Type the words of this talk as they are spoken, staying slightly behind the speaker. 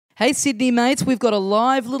Hey, Sydney mates, we've got a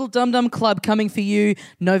live Little Dum Dum Club coming for you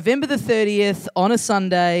November the 30th on a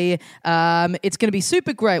Sunday. It's going to be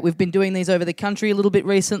super great. We've been doing these over the country a little bit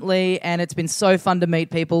recently, and it's been so fun to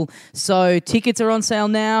meet people. So tickets are on sale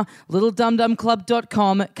now,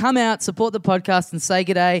 littledumdumclub.com. Come out, support the podcast, and say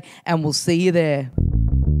g'day, and we'll see you there.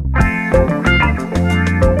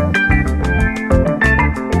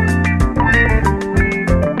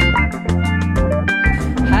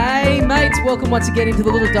 Welcome once again into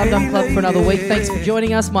the Little Dum Dum Club for another week. Thanks for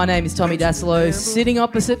joining us. My name is Tommy Dasilo. Sitting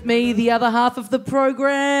opposite me, the other half of the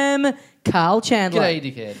program, Carl Chandler. G'day,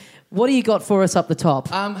 dickhead. What do you got for us up the top?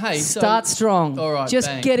 Hey, Start strong. All right, just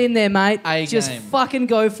bang. get in there, mate. Just game. fucking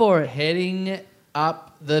go for it. Heading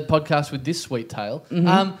up the podcast with this sweet tale.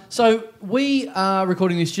 Mm-hmm. So we are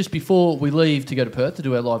recording this just before we leave to go to Perth to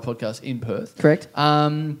do our live podcast in Perth. Correct.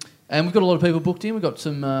 And we've got a lot of people booked in. We've got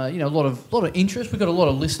some, a lot of interest. We've got a lot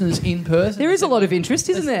of listeners in Perth. There is a lot of interest,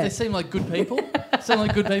 isn't there? They seem like good people.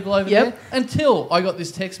 Over there. Until I got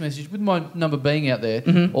this text message with my number being out there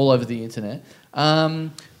all over the internet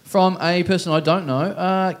from a person I don't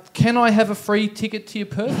know. Can I have a free ticket to your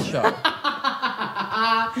Perth show?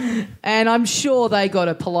 And I'm sure they got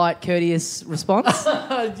a polite, courteous response.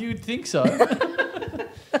 You'd think so.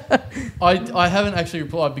 I haven't actually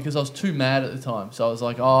replied because I was too mad at the time. So I was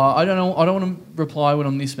like, I don't know. I don't want to reply when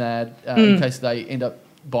I'm this mad in case they end up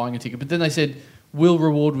buying a ticket. But then they said, we'll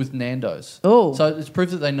reward with Nando's. Oh. So it's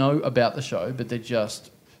proof that they know about the show, but they're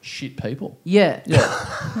just shit people. Yeah.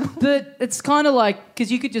 Yeah. But it's kind of like,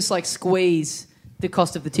 because you could just like squeeze the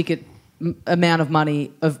cost of the ticket amount of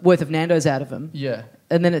money worth of Nando's out of them. Yeah.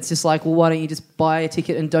 And then it's just like, well, why don't you just buy a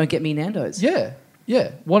ticket and don't get me Nando's? Yeah.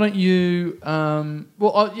 Yeah. Why don't you... I'll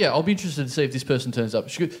be interested to see if this person turns up.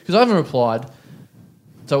 Because I haven't replied.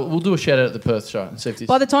 So we'll do a shout-out at the Perth show and see if this...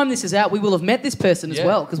 By the time this is out, we will have met this person as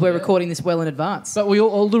well, because we're recording this well in advance. But a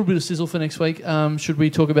little bit of sizzle for next week. Should we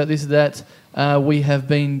talk about this, that we have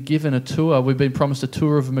been given a tour. We've been promised a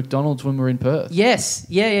tour of a McDonald's when we're in Perth. Yes.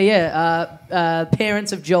 Yeah.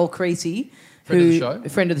 Parents of Joel Creasy...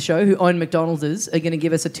 friend of the show, who own McDonald's, are going to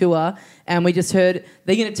give us a tour, and we just heard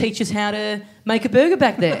they're going to teach us how to make a burger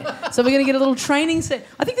back there. So we're going to get a little training set.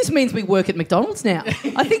 I think this means we work at McDonald's now.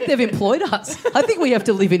 I think they've employed us. I think we have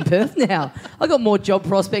to live in Perth now. I got more job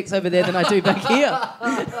prospects over there than I do back here.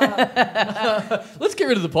 Let's get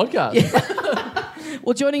rid of the podcast. Yeah.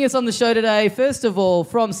 Well, joining us on the show today, first of all,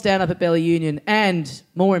 from Stand Up at Bella Union, and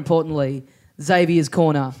more importantly, Xavier's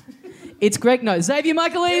Corner. It's Xavier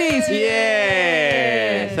Michelides.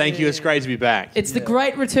 Yeah. Thank you. It's great to be back. It's the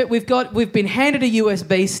great return. We've been handed a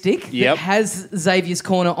USB stick that has Xavier's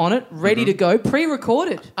Corner on it, ready to go,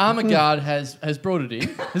 pre-recorded. Armaguard has brought it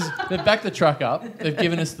in. They've backed the truck up. They've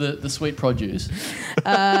given us the sweet produce.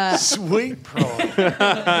 Sweet produce.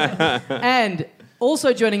 And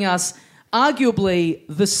also joining us, arguably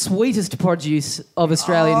the sweetest produce of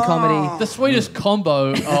Australian comedy. The sweetest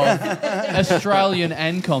combo of Australian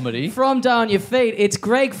and comedy. From Down Your Feet, it's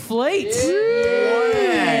Greg Fleet.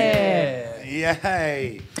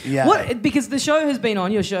 Yay. Yeah. What? Because the show has been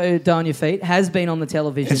on, your show, Down Your Feet, has been on the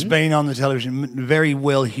television. It's been on the television, very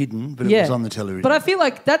well hidden, but it was on the television. But I feel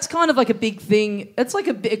like that's kind of like a big thing. It's like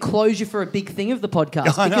a closure for a big thing of the podcast.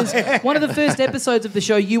 Because one of the first episodes of the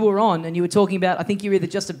show you were on, and you were talking about, I think you were either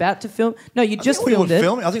just about to film. No, you just filmed it.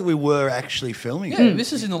 I think we were actually filming it.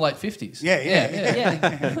 This is in the late 50s.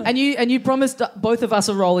 Yeah. And you promised both of us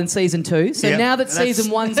a role in season 2. So now that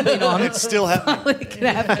season 1's been on, it's still happening. It can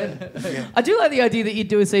happen. I do like the idea that you'd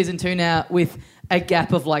do a season 2 now with a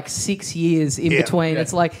gap of like 6 years in between.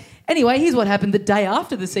 It's like, anyway, here's what happened the day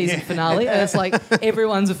after the season finale. And it's like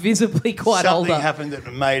everyone's visibly quite older. Something happened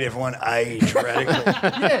that made everyone age radically.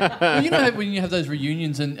 Well, you know when you have those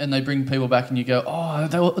reunions and they bring people back and you go, oh,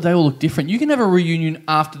 they all look different. You can have a reunion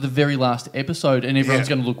after the very last episode and everyone's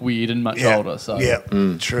going to look weird and much older. So. Yeah,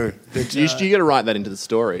 true. But, you got to write that into the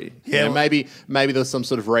story. Yeah, maybe there was some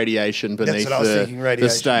sort of radiation beneath the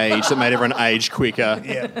stage that made everyone age quicker.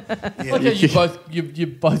 You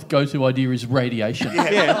both go-to idea is radiation.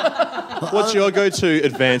 What's your go-to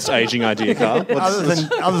advanced aging idea, Carl?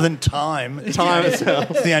 Other than time. Time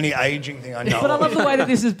itself. It's the only aging thing I know. But I love the way that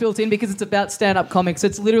this is built in because it's about stand-up comics.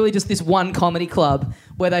 It's literally just this one comedy club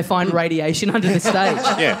where they find radiation under the stage.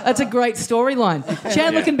 Yeah. That's a great storyline.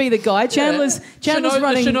 Chandler can be the guy. Chandler's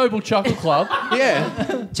running... The Chernobyl Chuckle Club.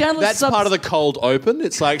 Yeah. Chandler's That's part of the cold open.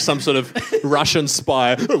 It's like some sort of Russian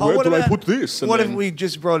spy. Where do I put this? What if we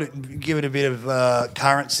just give it a bit of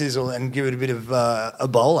current sizzle and give it a bit of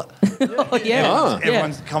Ebola?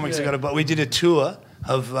 Everyone's comics have got we did a tour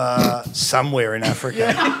of somewhere in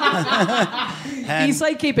Africa. you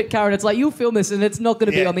say keep it current. It's like you'll film this and it's not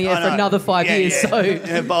going to be on the air for another 5 years. Yeah. So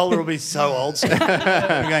and Ebola will be so old.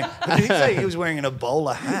 But did he say he was wearing an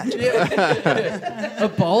Ebola hat?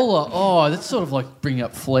 Ebola. Oh, that's sort of like bringing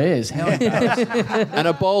up flares. How embarrassing. And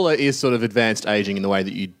Ebola is sort of advanced aging in the way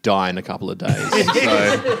that you die in a couple of days.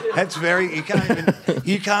 That's very. You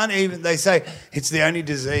can't even. They say it's the only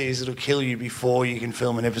disease that'll kill you before you can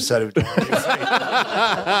film an episode of Diary of Free.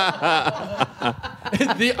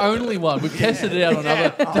 The only one. We've tested it out on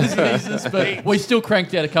other diseases, but we still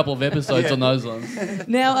cranked out a couple of episodes on those ones.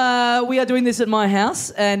 Now, we are doing this at my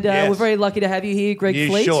house, and we're very lucky to have you here, Greg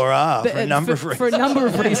Fleet. You sure are, for a number of reasons. For a number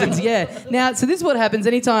of reasons, yeah. Now, so this is what happens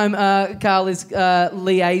anytime Carl is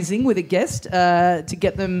liaising with a guest to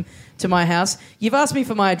get them to my house. You've asked me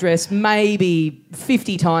for my address maybe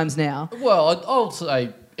 50 times now. Well, I'll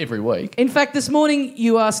say every week. In fact, this morning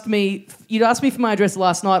you'd asked me for my address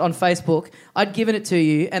last night on Facebook. I'd given it to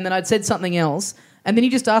you, and then I'd said something else, and then you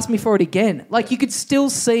just asked me for it again. Like, you could still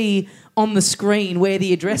see on the screen where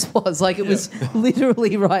the address was. Like, it was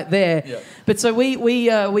literally right there. Yeah. But so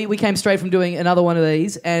we came straight from doing another one of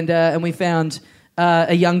these, and we found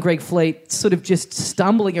a young Greg Fleet sort of just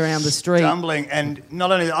stumbling around the street. Stumbling, and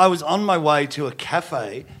not only that, I was on my way to a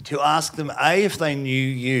cafe to ask them, A, if they knew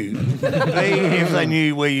you, B, if they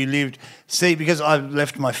knew where you lived. C, because I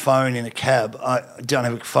left my phone in a cab. I don't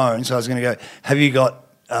have a phone, so I was going to go, have you got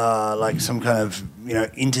like some kind of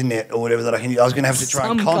internet or whatever that I can use? I was going to have to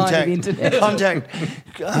try and contact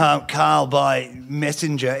Carl by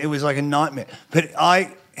messenger. It was like a nightmare. But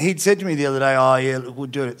he'd said to me the other day, "Oh yeah, look, we'll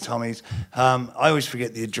do it at Tommy's." I always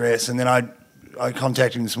forget the address, and then I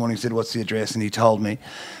contacted him this morning and said, "What's the address?" And he told me,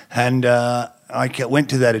 and I went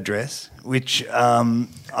to that address, which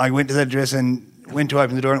I went to that address and went to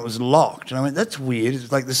open the door and it was locked. And I went, "That's weird." It's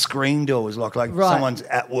like the screen door was locked, like someone's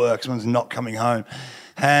at work, someone's not coming home.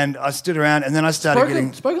 And I stood around, and then I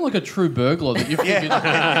started spoken like a true burglar that you figured.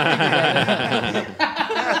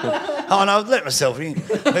 Oh, no, I've let myself in.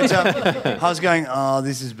 But I was going, "Oh,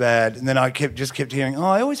 this is bad." And then I just kept hearing, "Oh,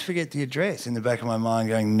 I always forget the address," in the back of my mind,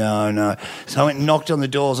 going, no. So I went and knocked on the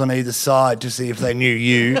doors on either side to see if they knew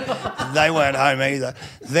you. They weren't home either.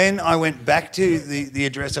 Then I went back to the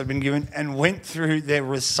address I'd been given and went through their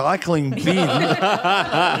recycling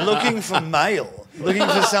bin looking for mail. Looking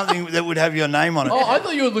for something that would have your name on it. Oh, I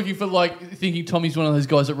thought you were looking for, thinking Tommy's one of those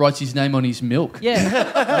guys that writes his name on his milk.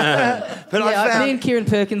 Yeah. But me and Kieran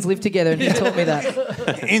Perkins lived together and he taught me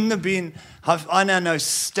that. In the bin, I now know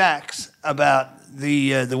stacks about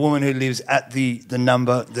the woman who lives at the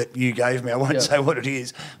number that you gave me. I won't say what it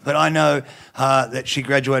is, but I know that she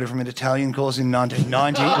graduated from an Italian course in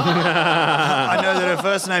 1990. I know that her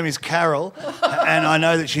first name is Carol, and I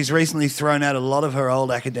know that she's recently thrown out a lot of her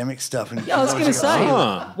old academic stuff. And I was going to say,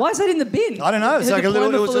 why is that in the bin? I don't know. It's like it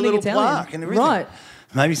was a little plaque and everything. Right.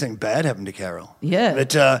 Maybe something bad happened to Carol. Yeah.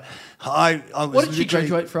 But I was. What did she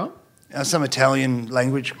graduate from? Some Italian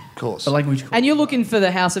language course. A language course. And you're looking for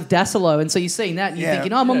the House of Dassilo, and so you're seeing that, and you're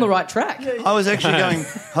thinking, I'm on the right track. I was actually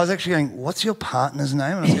going, "What's your partner's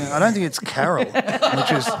name?" And I was going, "I don't think it's Carol,"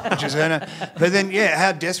 which is her name. But then,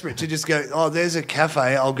 how desperate to just go, "Oh, there's a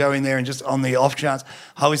cafe. I'll go in there," and just on the off chance,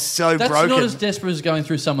 I was so broken. That's not as desperate as going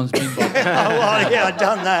through someone's bin box. I'd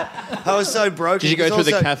done that. I was so broken. Did you go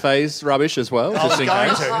through the cafe's rubbish as well? I was going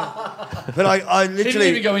to. But I literally... He didn't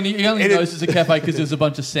even go in. He only knows it's a cafe because there's a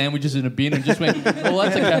bunch of sandwiches in a bin and just went, "Well,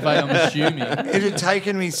 that's a cafe, I'm assuming." It had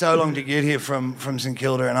taken me so long to get here from St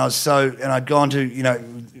Kilda, and I'd gone to,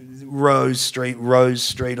 Rose Street,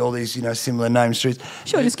 all these, similar name streets.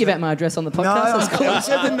 Sure, just give out my address on the podcast. No, I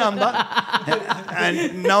said the number,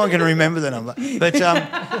 and no one can remember the number. But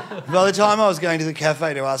by the time I was going to the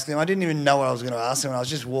cafe to ask them, I didn't even know what I was going to ask them. I was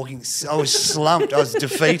just walking. I was slumped. I was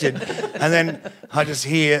defeated, and then I just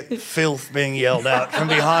hear filth being yelled out from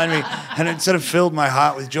behind me, and it sort of filled my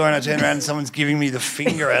heart with joy. And I turn around, and someone's giving me the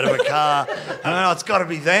finger out of a car. And I know it's got to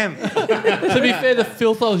be them. To be fair, the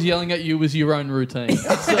filth I was yelling at you was your own routine.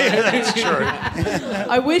 That's true.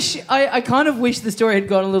 I kind of wish the story had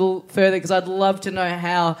gone a little further, because I'd love to know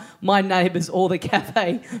how my neighbours or the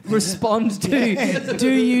cafe respond to,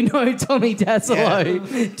 do you know Tommy Dassilo?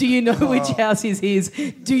 Yeah. Do you know which house is his?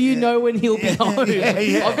 Do you know when he'll be home?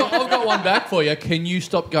 I've got one back for you. Can you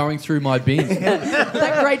stop going through my bin?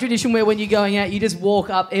 That great tradition where when you're going out, you just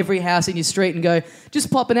walk up every house in your street and go,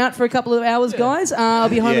 "Just popping out for a couple of hours, guys. I'll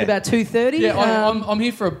be home at about 2:30. Yeah, I'm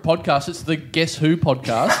here for a podcast. It's the Guess Who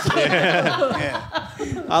podcast.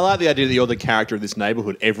 I like the idea that you're the character of this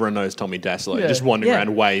neighbourhood. Everyone knows Tommy Dassilo. You're just wandering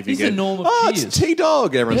around waving. He's the norm of Cheers. It's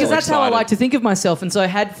T-Dog. Everyone's because that's excited. how I like to think of myself. And so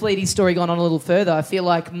had Fleety's story gone on a little further, I feel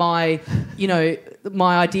like my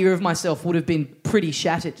idea of myself would have been pretty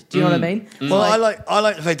shattered. Do you know what I mean? Well, I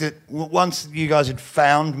like the fact that once you guys had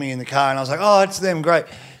found me in the car, and I was like, oh, it's them, great.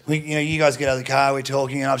 You guys get out of the car, we're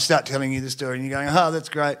talking, and I start telling you the story, and you're going, oh, that's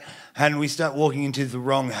great. And we start walking into the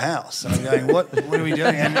wrong house. And I'm going, what are we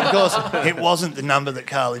doing? And of course, it wasn't the number that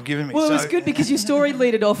Carl had given me. Well, it was good because your story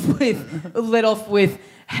led off with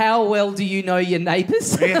how well do you know your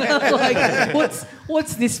neighbours? Like,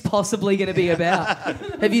 what's this possibly going to be about?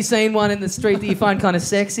 Have you seen one in the street that you find kind of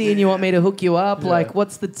sexy and you want me to hook you up? Yeah. Like,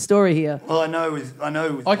 what's the story here? Well, I know with one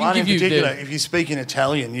in particular, if you speak in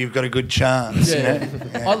Italian, you've got a good chance. Yeah.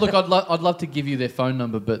 I'd love to give you their phone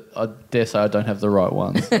number, but I dare say I don't have the right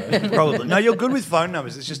one. So. Probably. No, you're good with phone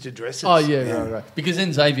numbers. It's just addresses. Oh, yeah. Right. Because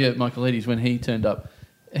then Xavier Michelides, when he turned up,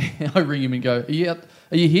 I ring him and go, are you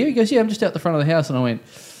here? He goes, yeah, I'm just out the front of the house. And I went,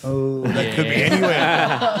 oh, that could be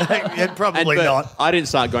anywhere. Probably not. I didn't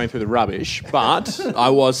start going through the rubbish, but I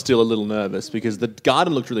was still a little nervous because the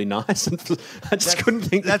garden looked really nice, and I just couldn't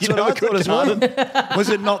think that you'd ever call it a garden. Was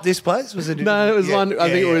it not this place? Was it? No, it was one. I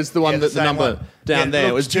think it was the one that the number down there.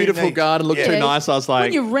 It was beautiful garden, looked too nice. I was like,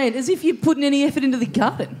 when you rent, as if you're putting any effort into the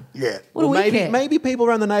garden. Yeah. Maybe people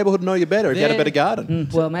around the neighbourhood know you better if you had a better garden.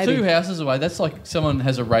 Well, maybe 2 houses away. That's like someone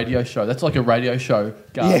has a radio show. That's like a radio show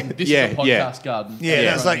garden. Yeah. This is a podcast garden. Yeah,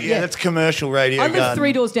 that's like that's commercial radio. I live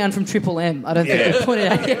 3 doors down from Triple M. I don't think we pointed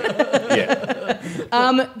out yet.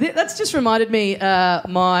 That's just reminded me.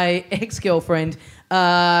 My ex-girlfriend.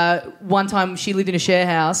 One time she lived in a share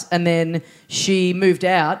house and then she moved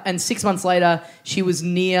out, and 6 months later she was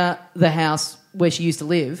near the house where she used to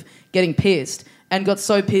live, getting pissed, and got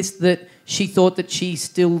so pissed that she thought that she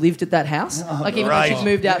still lived at that house. Even though she'd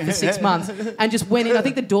moved out for 6 months, and just went in. I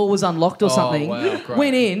think the door was unlocked or something. Wow,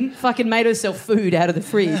 went in, fucking made herself food out of the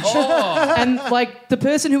fridge. And like the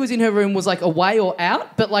person who was in her room was like away or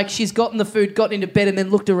out, but like she's gotten the food, got into bed, and then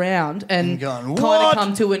looked around and kind of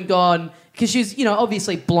come to and gone, because she's,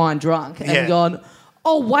 obviously blind drunk, and gone,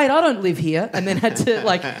 oh, wait, I don't live here, and then had to,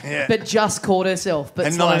 but just caught herself. But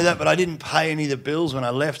and not only that, but I didn't pay any of the bills when I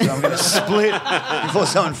left, so I'm going to split before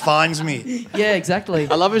someone finds me. Yeah, exactly.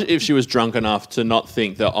 I love it if she was drunk enough to not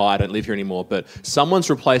think that, I don't live here anymore, but someone's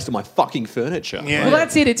replaced all my fucking furniture. Yeah. Well,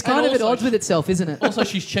 that's it. It's kind of at odds with itself, isn't it? Also,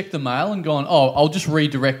 she's checked the mail and gone, I'll just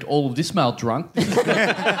redirect all of this mail drunk. This is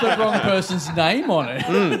the wrong person's name on it.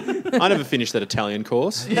 I never finished that Italian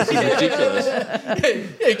course. This is ridiculous.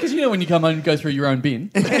 Yeah, because when you come home and go through your own bin.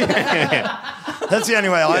 That's the only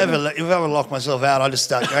way if I ever lock myself out, I just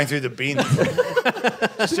start going through the bin.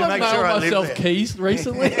 Just to make sure I live myself there. keys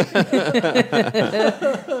recently. Any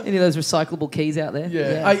of those recyclable keys out there?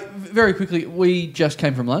 Yeah. Very quickly, we just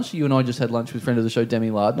came from lunch. You and I just had lunch with friend of the show, Demi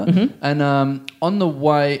Lardner. And on the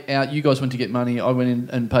way out, you guys went to get money. I went in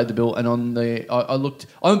and paid the bill. And I looked.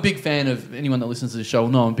 I'm a big fan of anyone that listens to the show.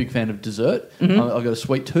 No, I'm a big fan of dessert. I've got a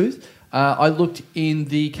sweet tooth. I looked in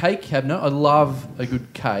the cake cabinet. I love a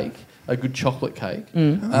good cake, a good chocolate cake.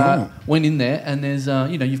 Went in there, and there's,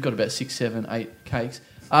 you've got about 6, 7, 8 cakes.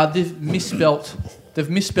 They've misspelt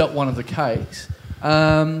one of the cakes.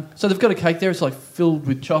 So they've got a cake there. It's like filled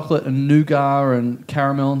with chocolate and nougat and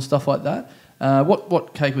caramel and stuff like that.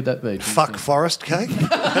 What cake would that be? Fuck forest cake.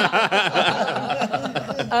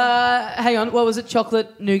 Hang on. What was it?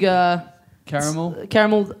 Chocolate, nougat.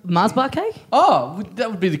 Caramel Mars bar cake? Oh, that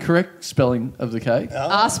would be the correct spelling of the cake.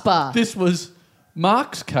 Aspar. This was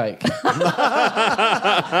Mark's cake.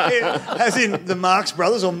 As in the Marx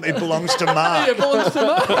Brothers, or it belongs to Mark? Yeah, it belongs to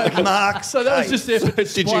Mark. Mark's So that was just there for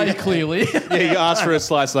display, clearly. Yeah, you asked for a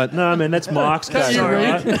slice, like, no, man, that's Mark's cake.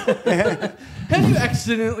 Right? How do you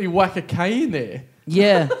accidentally whack a K in there?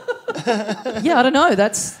 Yeah. Yeah, I don't know.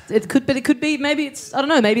 It could be. Maybe it's. I don't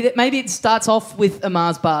know. Maybe it starts off with a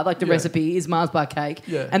Mars bar, like the recipe is Mars bar cake,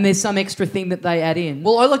 and there's some extra thing that they add in.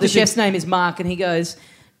 Well, I like the chef's name is Mark, and he goes,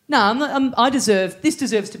 "No, this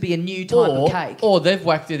deserves to be a new type of cake." Or they've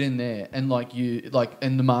whacked it in there, and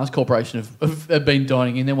and the Mars Corporation have been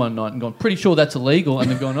dining in there one night and gone, pretty sure that's illegal, and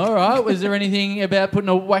they've gone, all right, was there anything about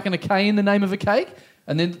whacking a K in the name of a cake?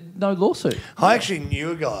 And then no lawsuit. I actually knew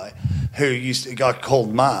a guy a guy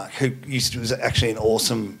called Mark, who was actually an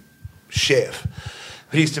awesome chef.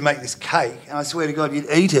 He used to make this cake, and I swear to God, you'd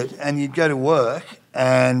eat it and you'd go to work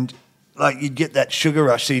and you'd get that sugar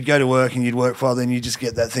rush. So you'd go to work and you'd work for a while, then you just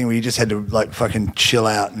get that thing where you just had to fucking chill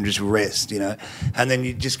out and just rest, and then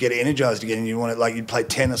you'd just get energized again, and you want to you'd play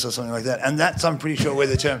tennis or something like that. And that's, I'm pretty sure, where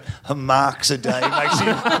the term "marks a day" makes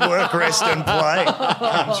you work, rest, and play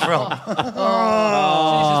comes from.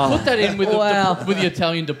 Jesus, put that in with the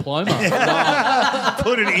Italian diploma.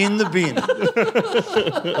 Put it in the bin.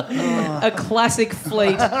 A classic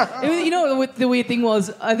fleet. You know what the weird thing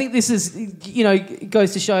was? I think this is,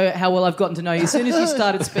 goes to show how well well I've gotten to know you. As soon as you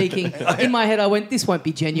started speaking, in my head I went, this won't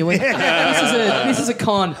be genuine. This is a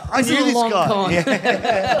con. I knew this long guy. con. Yeah.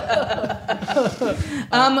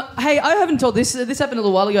 Hey, I haven't told this. This happened a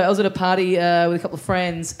little while ago. I was at a party with a couple of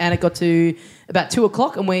friends, and it got to about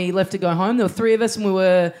 2:00, and we left to go home. There were three of us, and there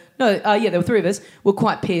were three of us. We were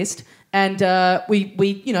quite pissed, and we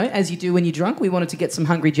as you do when you're drunk, we wanted to get some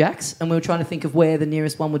Hungry Jacks, and we were trying to think of where the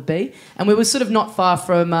nearest one would be, and we were sort of not far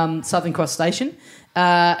from Southern Cross Station.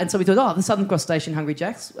 And so we thought, the Southern Cross Station Hungry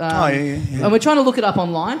Jacks. And we're trying to look it up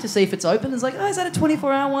online to see if it's open. It's like, is that a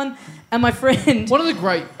 24-hour one? And my friend... One of the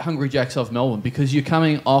great Hungry Jacks of Melbourne, because you're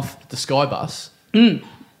coming off the Sky Bus and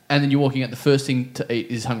then you're walking out, the first thing to eat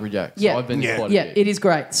is Hungry Jacks. Yeah, so I've been there quite a bit. It is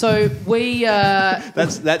great. So we...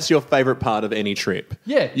 That's your favourite part of any trip.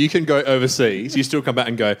 Yeah. You can go overseas, you still come back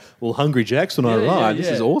and go, well, Hungry Jacks when I arrived, this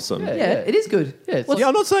is awesome. Yeah, it is good. Yeah,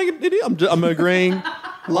 I'm not saying it is. I'm agreeing.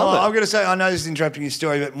 Love it. I'm going to say, I know this is interrupting your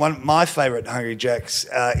story, but my favourite Hungry Jacks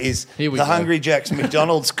is the Hungry Jacks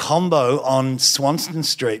McDonald's combo on Swanston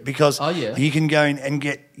Street, because you can go in and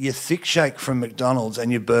get your thick shake from McDonald's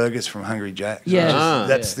and your burgers from Hungry Jacks. Yeah.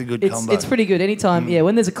 That's the good combo. It's pretty good. Anytime,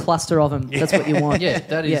 when there's a cluster of them, that's what you want. Yeah,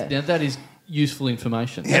 that is now that is useful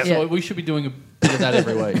information. That's Yeah. why we should be doing a bit of that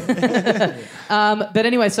every week. But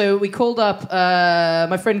anyway, so we called up,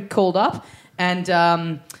 my friend called up,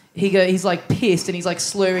 and... he's like pissed, and he's like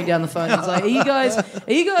slurring down the phone. He's like, are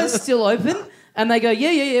you guys still open? And they go,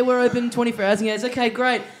 yeah, we're open 24 hours. And he goes, okay,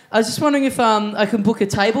 great. I was just wondering if I can book a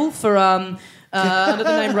table for under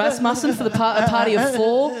the name Rasmussen for a party of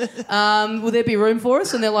 4. Will there be room for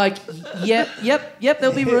us? And they're like, yep,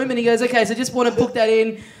 there'll be room. And he goes, okay, so just want to book that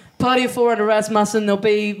in. Party of 4 under Rasmussen.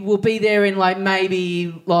 We'll be there in like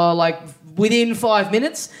maybe within 5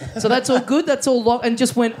 minutes. So that's all good. That's all locked. And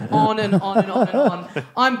just went on and on and on and on.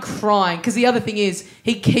 I'm crying. Because the other thing is,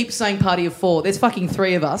 he keeps saying party of 4. There's fucking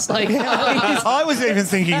 3 of us. Like, I was even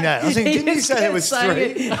thinking that. I was thinking, didn't you say there was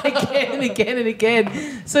 3? Again and again and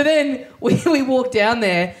again. So then we walk down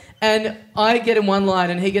there, and I get in one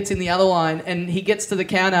line, and he gets in the other line, and he gets to the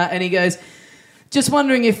counter, and he goes... Just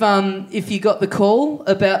wondering if you got the call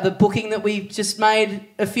about the booking that we just made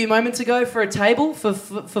a few moments ago for a table for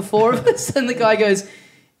 4 of us. And the guy goes,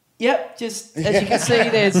 yep, just as you can see,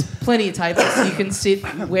 there's plenty of tables. You can sit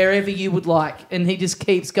wherever you would like. And he just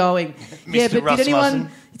keeps going. Yeah, but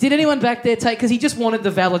did anyone back there take... Because he just wanted the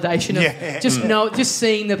validation of just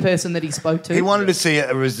seeing the person that he spoke to. He wanted to see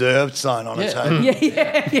a reserved sign on a table.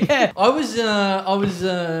 Yeah. I was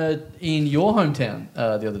in your hometown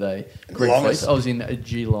the other day. Longest. I was in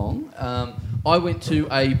Geelong. I went to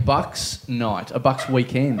a Bucks night, a Bucks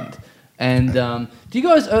weekend. And do you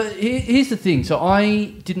guys... here's the thing. So I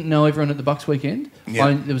didn't know everyone at the Bucks weekend.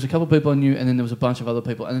 Yeah. There was a couple of people I knew, and then there was a bunch of other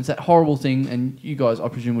people. And it's that horrible thing, and you guys, I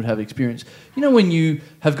presume, would have experience. You know when you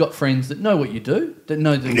have got friends that know what you do, that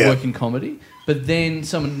know that you work in comedy, but then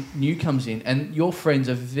someone new comes in, and your friends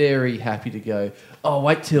are very happy to go,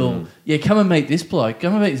 wait till... come and meet this bloke.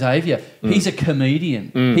 Come and meet Xavier. He's a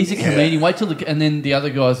comedian. He's a comedian. Wait till... And then the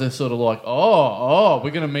other guys are sort of like,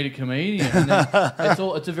 we're going to meet a comedian. And then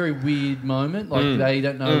it's a very weird moment. Like, they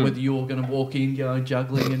don't know whether you're going to walk in, going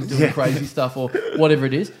juggling and doing crazy stuff or whatever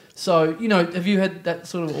it is. So, have you had that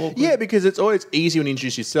sort of awkward... Yeah, because it's always easy when you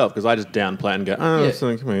introduce yourself, because I just downplay and go, it's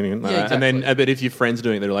a comedian. Exactly. And then, but if your friends are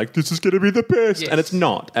doing it, they're like, this is going to be the best. And it's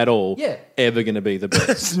not at all ever going to be the best.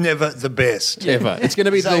 It's never the best. Ever. It's going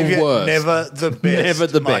to be Xavier, the worst. Never the best. Never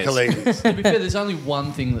the best. Michelides. To be fair, there's only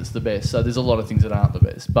one thing that's the best, so there's a lot of things that aren't the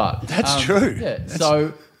best. But That's true. Yeah.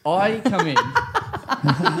 So I come in...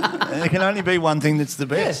 There can only be one thing that's the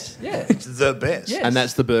best. Yes, It's the best. Yes. And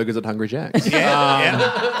that's the burgers at Hungry Jack's.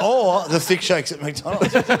 Or the thick shakes at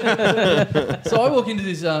McDonald's. So I walk into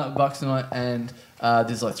this Bucks night, and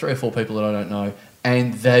there's like 3 or 4 people that I don't know,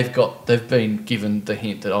 and they've been given the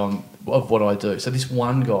hint that I'm of what I do. So this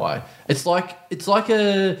one guy, it's like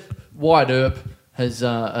a Wyatt Earp has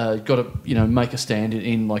got to make a stand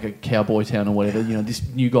in like a cowboy town or whatever. This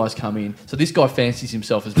new guy's come in, so this guy fancies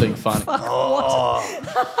himself as being funny.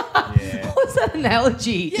 What's that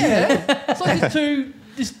analogy? Yeah, it's like there's 2.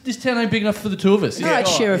 This town ain't big enough for the 2 of us. All right,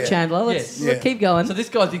 Sheriff Chandler, let's keep going. So this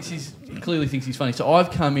guy clearly thinks he's funny. So I've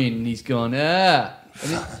come in and he's gone,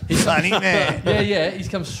 He's funny man. Yeah. He's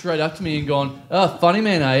come straight up to me and gone, funny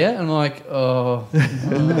man, are you? And I'm like,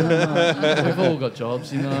 we've all got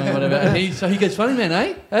jobs, whatever. And he goes, funny man,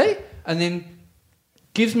 eh? And then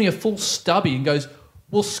gives me a full stubby and goes,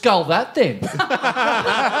 well, scull that then.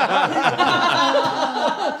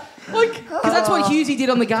 Because that's what Hughesy did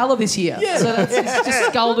on the gala this year. Yeah. So it's just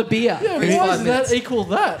sculled a beer. Yeah, why does that equal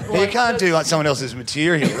that? You can't do like someone else's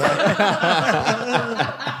material.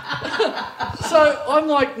 So I'm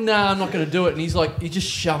like, I'm not going to do it. And he's just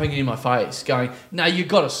shoving it in my face, going, no, you've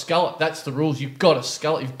got to scull it. That's the rules. You've got to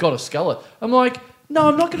scull it. You've got to scull it. I'm like, no,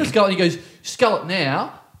 I'm not going to scull it. He goes, scull it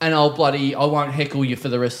now, and I won't heckle you for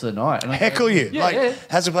the rest of the night. And heckle you?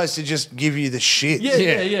 As opposed to just give you the shit.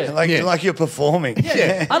 Yeah. Like you're performing.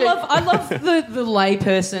 Yeah. I love the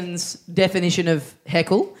layperson's definition of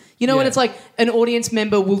heckle. You know, when it's like an audience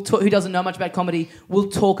member who doesn't know much about comedy will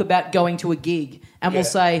talk about going to a gig and will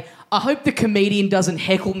say, I hope the comedian doesn't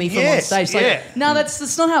heckle me from on stage. It's no,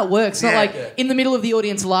 that's not how it works. It's not like in the middle of the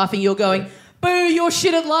audience laughing, you're going, boo, you're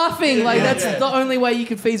shit at laughing. That's the only way you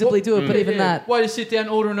can feasibly do it, but even that. Way to sit down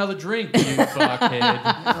and order another drink, you fuckhead.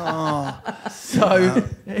 So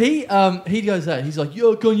he goes that. He's like,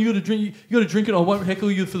 yo, go on, you got to drink it. I won't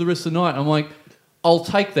heckle you for the rest of the night. I'm like, I'll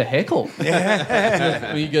take the heckle.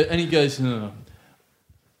 And he goes, no.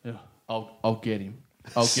 I'll get him.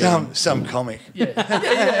 Some comic.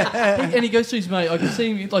 And he goes to his mate. I can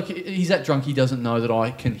see him, like, he's that drunk he doesn't know that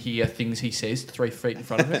I can hear things he says 3 feet in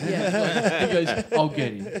front of him. He goes, I'll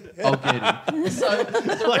get him. So,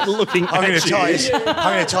 like looking I'm at you.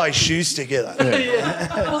 I'm going to tie his shoes together.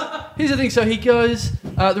 Well, here's the thing. So he goes,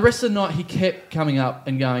 the rest of the night he kept coming up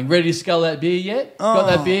and going, ready to scull that beer yet? Got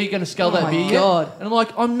that beer? Going to scull that beer God. yet? And I'm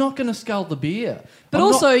like, I'm not going to scull the beer.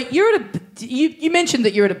 But you're at you mentioned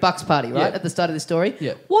that you're at a Bucks party, right? Yeah. At the start of the story.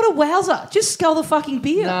 Yeah. What a wowzer. Just scull the fucking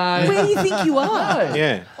beer. No. Where do you think you are? No.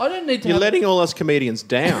 Yeah. I don't need to You're letting all us comedians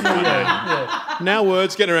down. Now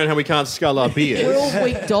word's getting around how we can't scull our beer. We're all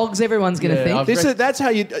weak dogs, everyone's going to think. That's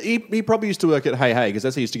how he probably used to work at Hey because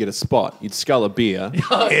that's how he used to get a spot. You'd scull a beer.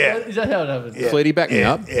 Is that how it happens? Yeah. Fleety, back me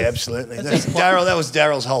up. Yeah, absolutely. That was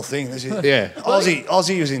Daryl's whole thing.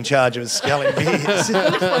 Aussie was in charge of sculling beers.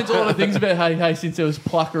 That explains a lot of things about Hey since there was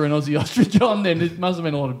Plucker and Aussie Ostrich on then. It must have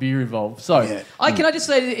been a lot of beer involved. So, Can I just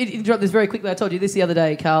say, interrupt this very quickly? I told you this the other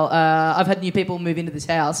day, Carl. I've had new people move into this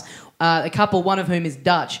house. A couple, one of whom is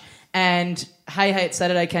Dutch, and Hey At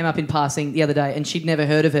Saturday came up in passing the other day, and she'd never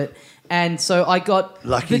heard of it. And so I got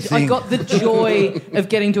the joy of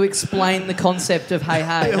getting to explain the concept of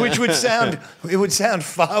Hey. Which would sound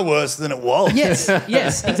far worse than it was.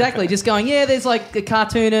 Yes, exactly. Just going, there's like a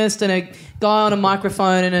cartoonist and a guy on a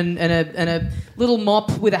microphone and a little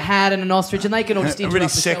mop with a hat and an ostrich, and they can all just interrupt a really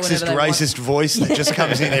the show sexist, whenever they racist voice that just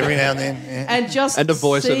comes in every now and then. Yeah. And the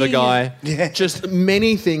voice of the guy. Just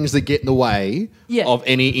many things that get in the way of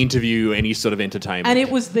any interview, any sort of entertainment. And it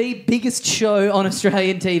was the biggest show on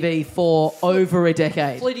Australian TV for over a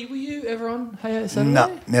decade. Fleety, were you ever on Hey At Saturday?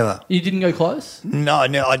 No, never. You didn't go close? No.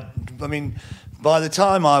 I mean, by the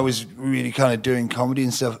time I was really kind of doing comedy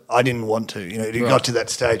and stuff, I didn't want to. It got to that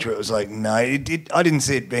stage where it was like, no, I didn't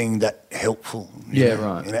see it being that helpful.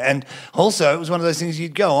 Right. And also, it was one of those things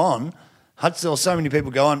you'd go on. I saw so many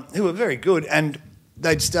people go on who were very good, and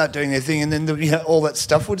they'd start doing their thing, and then all that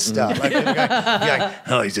stuff would start. Like people going,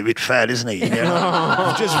 oh, he's a bit fat, isn't he?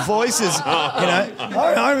 Just voices.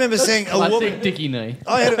 I remember seeing a woman. Dickie knee.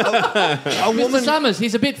 I had a woman. Mr. Summers,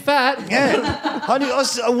 he's a bit fat. Yeah,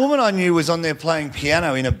 a woman I knew was on there playing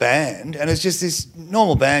piano in a band, and it's just this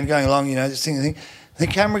normal band going along, just singing. The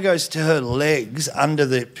camera goes to her legs under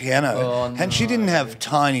the piano, and she didn't have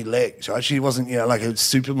tiny legs, right? She wasn't, like a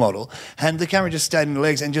supermodel. And the camera just stayed in the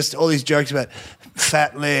legs, and just all these jokes about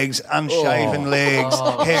fat legs, unshaven legs,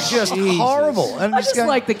 hair, just horrible. And I just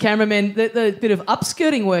like the cameraman, the bit of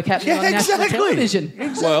upskirting work happening on national television.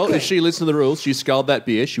 Well, if she listened to the rules, she sculled that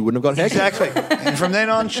beer, she wouldn't have got heckled. Exactly. And from then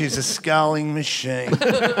on, she's a sculling machine.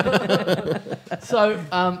 So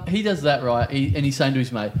he does that, right? And he's saying to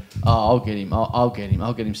his mate, I'll get him. I'll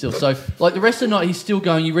get him still. So, like, the rest of the night, he's still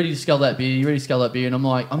going, you ready to scull that beer? You ready to scull that beer? And I'm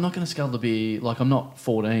like, I'm not going to scull the beer. Like, I'm not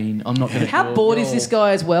 14. I'm not going to How bored is this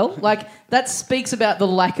guy as well? Like, that speaks about the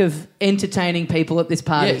lack of entertaining people at this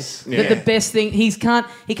party. Yes. That the best thing, he can't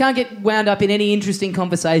get wound up in any interesting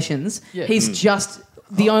conversations. Yeah. He's just...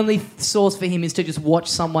 The only source for him is to just watch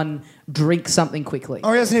someone drink something quickly.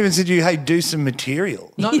 Or he hasn't even said to you, hey, do some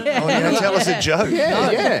material. No. Tell us a joke.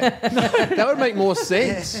 That would make more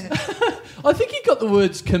sense. I think he got the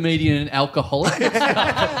words comedian and alcoholic.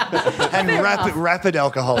 And rapid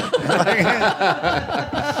alcoholic.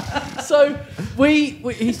 So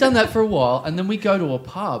he's done that for a while, and then we go to a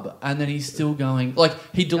pub, and then he's still going. Like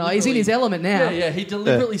he's in his element now. Yeah. He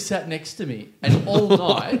deliberately sat next to me, and all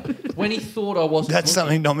night when he thought I wasn't. That's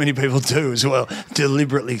something not many people do as well.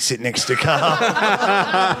 Deliberately sit next to Carl.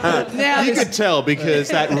 Now you could tell because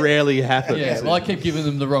that rarely happens. Yeah, well, I keep giving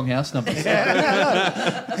them the wrong house number.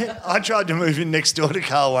 I tried to move in next door to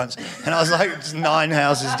Carl once, and I was like, it's 9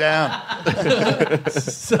 houses down.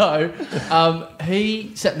 So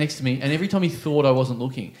he sat next to me, and every time he thought I wasn't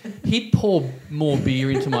looking, he'd pour more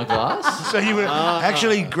beer into my glass. So you were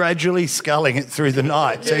actually gradually sculling it through the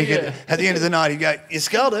night. So you could, at the end of the night, he'd go, you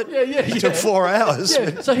sculled it? Yeah. It took 4 hours.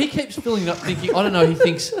 Yeah. So he keeps filling it up thinking, I don't know, he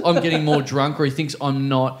thinks I'm getting more drunk or he thinks I'm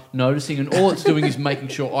not noticing, and all it's doing is making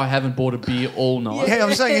sure I haven't bought a beer all night. Yeah,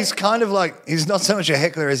 I'm saying he's kind of like, he's not so much a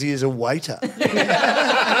heckler as he is a waiter.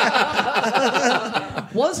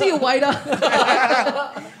 Was he a waiter?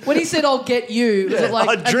 When he said, I'll get you, was it like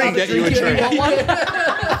I'll drink. another Get you a drink? drink. You want one?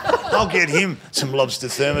 I'll get him some lobster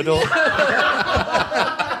thermidor.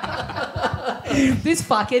 This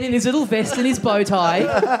fuckhead in his little vest and his bow tie.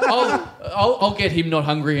 I'll get him not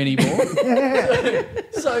hungry anymore.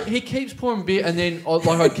 So he keeps pouring beer, and then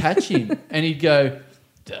I'd catch him, and he'd go,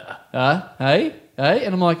 hey?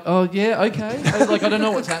 And I'm like, oh, yeah, okay. I was like, I don't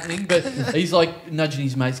know what's happening, but he's like nudging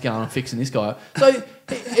his mates going, I'm fixing this guy. So,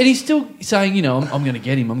 and he's still saying, you know, I'm going to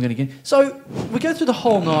get him. So we go through the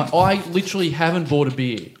whole night. I literally haven't bought a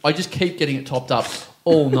beer. I just keep getting it topped up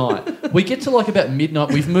all night. We get to like about midnight.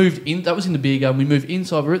 We've moved in. That was in the beer garden. We moved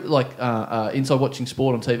inside. We're at like inside watching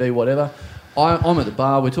sport on TV, whatever. I'm at the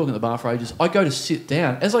bar. We're talking at the bar for ages. I go to sit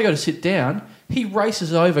down. As I go to sit down, he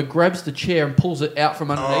races over, grabs the chair and pulls it out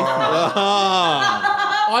from underneath me.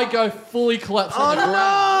 I go fully collapsed on the ground.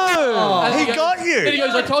 No! And He got you. And he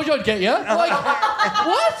goes, I told you I'd get you. Like,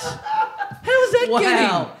 what? How was that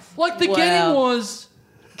getting? Like, the getting was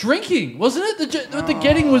drinking, wasn't it? The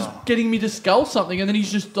getting was getting me to scull something, and then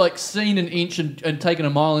he's just, like, seen an inch and taken a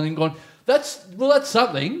mile and then gone, that's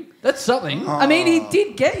something. That's something. I mean, he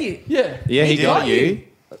did get you. Yeah. Yeah, he got you.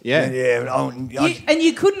 Yeah. Yeah. And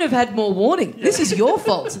you couldn't have had more warning. This is your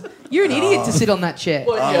fault. You're an idiot to sit on that chair.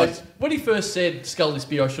 Well, yeah, when he first said scull this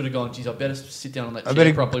beer, I should have gone, geez, I better sit down on that I chair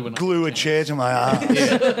better properly. glue a chair to my arm.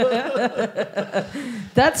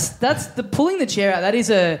 That's the pulling the chair out. That is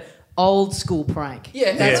a old school prank.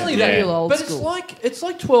 Yeah, That's really real old but school. it's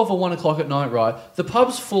like 12 or 1 o'clock at night, right? The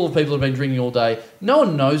pub's full of people who've been drinking all day. No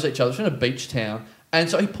one knows each other. It's in a beach town. And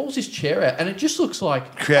so he pulls his chair out, and it just looks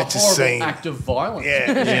like Creates a a horrible scene. act of violence.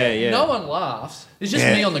 Yeah. No one laughs. It's just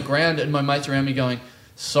Yeah. me on the ground and my mates around me going,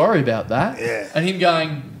 sorry about that. Yeah. And him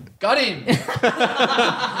going, got him.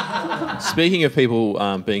 Speaking of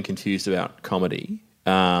people being confused about comedy,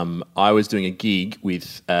 I was doing a gig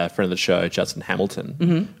with a friend of the show, Justin Hamilton.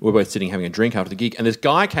 Mm-hmm. We were both sitting having a drink after the gig, and this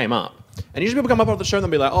guy came up. And usually people come up after the show and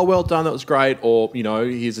they'll be like, oh, well done, that was great, or, you know,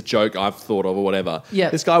 here's a joke I've thought of or whatever. Yeah.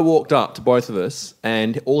 This guy walked up to both of us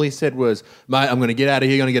and all he said was, mate, I'm going to get out of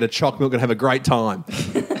here, going to get a choc milk and have a great time.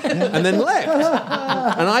 And then left.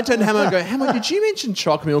 And I turned to Hammer and go, Hammer, did you mention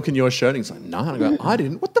choc milk in your show? And he's like, no. And I go, I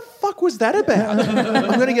didn't. What the fuck was that about?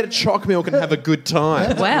 I'm going to get a choc milk and have a good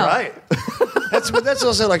time. Wow. Right. That's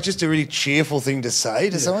also like just a really cheerful thing to say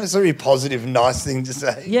to someone. It's a really positive, nice thing to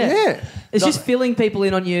say. Yeah. It's just filling people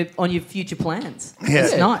in on your future plans. Yeah.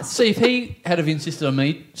 It's nice. See, if he had have insisted on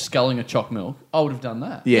me sculling a choc milk, I would have done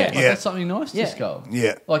that. Yeah. Like, Yeah. that's something nice Yeah. to scull.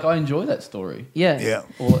 Yeah. Like, I enjoy that story. Yeah. Yeah.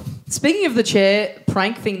 Or, Speaking of the chair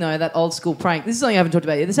prank thing, though, that old school prank, this is something I haven't talked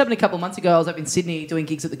about yet. This happened a couple of months ago. I was up in Sydney doing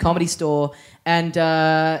gigs at the Comedy Store, and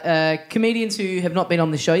comedians who have not been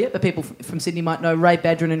on the show yet, but people from Sydney might know, Ray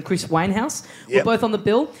Badron and Chris Wainhouse were both on the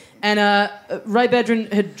bill. And Ray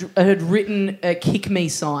Badron had written a "Kick Me"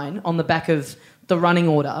 sign on the back of the running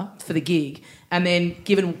order for the gig, and then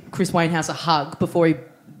given Chris Wainhouse a hug before he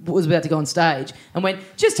was about to go on stage, and went,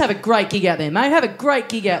 just have a great gig out there, mate, have a great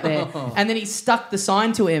gig out there. And then he stuck the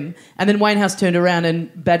sign to him, and then Wainhouse turned around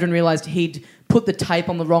and Badron realised he'd put the tape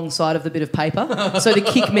on the wrong side of the bit of paper, so the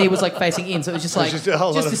 "Kick Me" was like facing in, so it was just like just a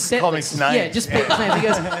whole lot of set comics' list. names. Yeah, just people's names. He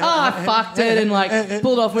goes, I fucked it, and like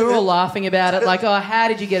pulled off. We were all laughing about it, like, oh, how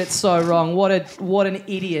did you get it so wrong? What an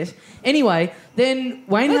idiot. Anyway, then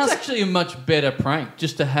Wainhouse. that's actually a much better prank,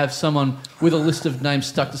 just to have someone with a list of names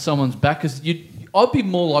stuck to someone's back, because I'd be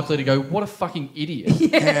more likely to go, what a fucking idiot.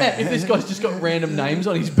 Yeah. If this guy's just got random names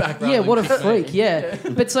on his back. Yeah, what a freak, yeah.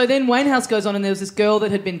 But so then Wainhouse goes on, and there was this girl that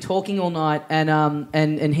had been talking all night,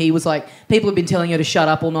 and he was like, people had been telling her to shut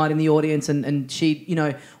up all night in the audience, and she, you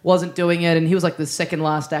know, wasn't doing it, and he was like the second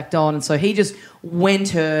last act on, and so he just went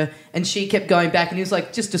her, and she kept going back, and he was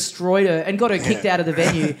like, just destroyed her and got her kicked out of the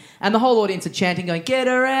venue, and the whole audience are chanting, going, get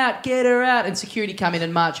her out, and security come in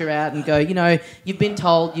and march her out and go, you know, you've been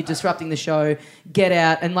told, you're disrupting the show, get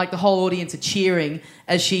out, and like the whole audience are cheering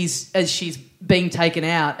as she's being taken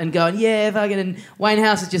out and going, yeah, fucking, and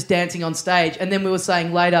Wainhouse is just dancing on stage, and then we were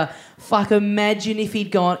saying later, fuck, imagine if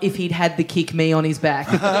he'd had the "Kick Me" on his back.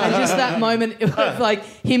 And just that moment of like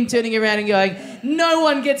him turning around and going, no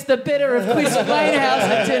one gets the better of Chris Wainhouse,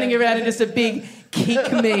 and turning around and just a big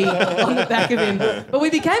 "Kick Me" on the back of him. But we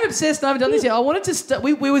became obsessed, and I haven't done this yet. I wanted to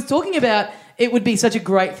we were talking about it would be such a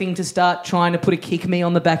great thing to start trying to put a kick me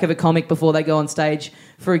on the back of a comic before they go on stage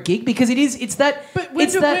for a gig, because it's that. But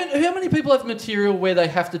how many people have material where they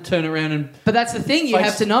have to turn around and? But that's the thing. You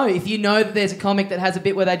have to know, if you know that there's a comic that has a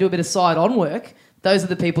bit where they do a bit of side-on work. Those are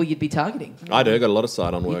the people you'd be targeting. I do. Got a lot of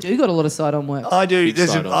side-on work. You do got a lot of side-on work. I do.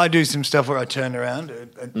 I do some stuff where I turn around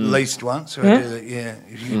at least once. Or I do that. Yeah.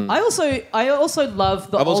 I also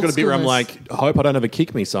love the. I've also got a bit where I'm old-schoolness. like, I hope I don't have a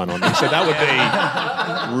kick me sign on me. So that would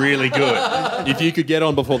be really good if you could get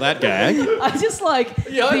on before that gag. I just like.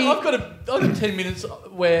 Yeah, I've got 10 minutes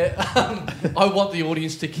where I want the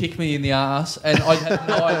audience to kick me in the ass, and I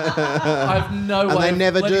have no way. And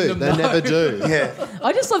they never do. Them They know. never do. Yeah.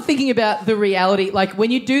 I just love thinking about the reality, like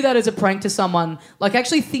when you do that as a prank to someone, like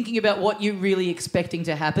actually thinking about what you're really expecting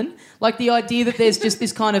to happen. Like the idea that there's just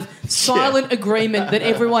this kind of silent agreement that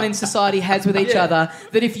everyone in society has with each other,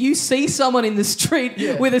 that if you see someone in the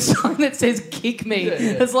street with a sign that says kick me,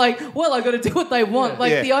 it's like, well, I've got to do what they want.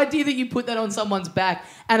 Like the idea that you put that on someone's back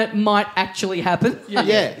and it might actually happen.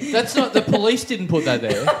 Yeah. That's not, the police didn't put that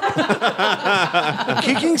there.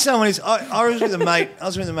 Kicking someone is. I was with a mate. I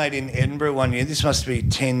was with a mate in Edinburgh one year. This must be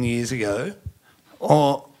 10 years ago,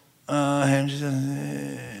 or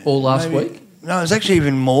Last week. No, it was actually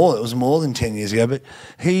even more. It was more than 10 years ago. But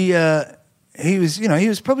he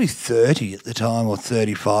was probably 30 at the time, or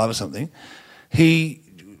 35 or something.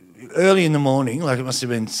 Early in the morning, like it must have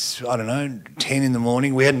been, I don't know, 10 in the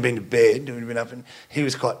morning. We hadn't been to bed. We'd been up, and he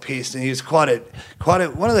was quite pissed. And he was quite a one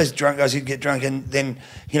of those drunk guys who'd get drunk and then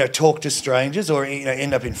talk to strangers, or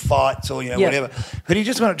end up in fights, or whatever. But he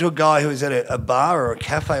just went up to a guy who was at a bar or a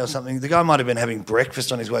cafe or something. The guy might have been having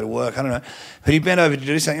breakfast on his way to work. I don't know. But he bent over to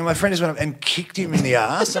do something, and my friend just went up and kicked him in the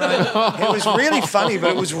ass. And it was really funny,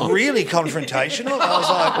 but it was really confrontational.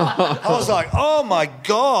 I was like, oh my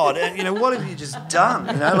God! And what have you just done?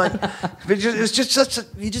 But it was just such.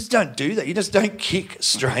 You just don't do that. You just don't kick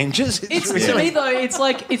strangers. To me though, it's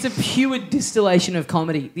like it's a pure distillation of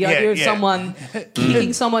comedy. The idea of someone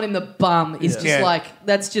kicking someone in the bum is just like,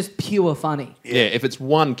 that's just pure funny. Yeah, if it's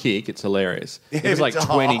one kick, it's hilarious. If it's like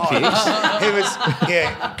 20 kicks. It was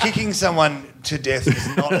kicking someone to death is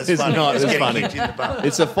not as funny as getting kicked in the bum.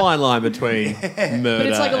 It's a fine line between murder But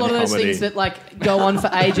it's like a lot and of those comedy. things that like go on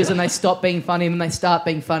for ages and they stop being funny and then they start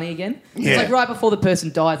being funny again. It's like right before the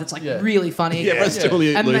person dies, it's like really funny again. but still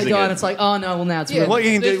And then they losing die it. and it's like, oh no, well now it's really What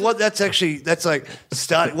you can do, that's like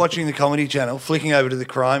start watching the Comedy Channel, flicking over to the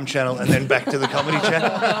Crime Channel, and then back to the Comedy Channel.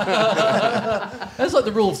 That's like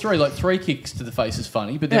the rule of three. Like 3 kicks to the face is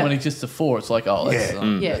funny, but then when it's just a 4, it's like, oh, that's...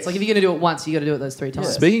 Yeah, it's like if you're going to do it once, you got to do it those 3 times.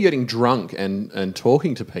 Speaking of getting drunk and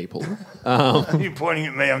talking to people... You're pointing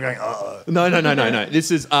at me, I'm going, uh-oh. No.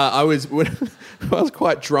 This is... I was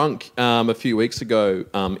quite drunk a few weeks ago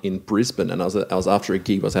in Brisbane, and I was after a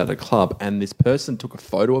gig, I was at a club, and this person took a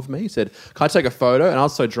photo of me, said, can I take a photo? And I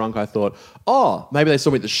was so drunk, I thought, oh, maybe they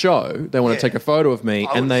saw me at the show, they want to take a photo of me.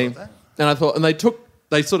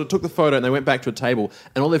 They sort of took the photo and they went back to a table,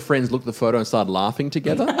 and all their friends looked at the photo and started laughing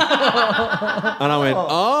together. And I went,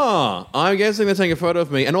 oh, I'm guessing they're taking a photo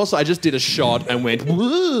of me. And also I just did a shot and went,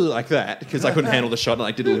 woo, like that, because I couldn't handle the shot, and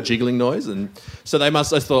I did a little jiggling noise. And so I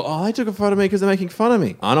thought, oh, they took a photo of me because they're making fun of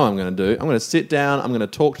me. I know what I'm going to do. I'm going to sit down, I'm going to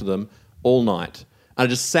talk to them all night. And I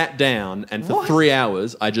just sat down, and for 3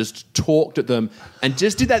 hours, I just talked at them and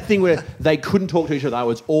just did that thing where they couldn't talk to each other. I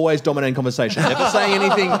was always dominating conversation. Never saying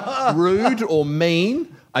anything rude or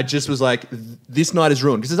mean. I just was like, this night is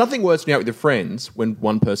ruined. Because there's nothing worse than you're out with your friends when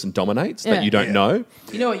one person dominates that you don't know.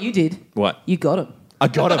 You know what you did? What? You got him. I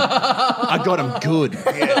got him. I got him good.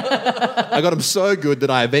 I got him so good that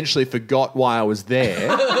I eventually forgot why I was there.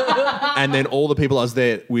 And then all the people I was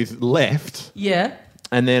there with left. Yeah.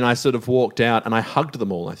 And then I sort of walked out and I hugged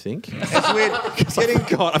them all, I think. It's weird.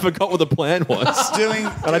 I forgot what the plan was.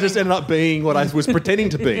 And I just ended up being what I was pretending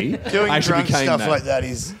to be. Doing I actually drunk became stuff like that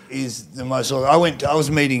is the most. I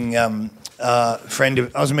was meeting friend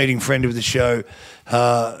of the show,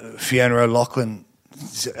 Fiona O'Loughlin,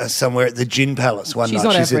 somewhere at the Gin Palace one night. She's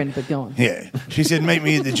not our friend, but go on. Yeah, she said meet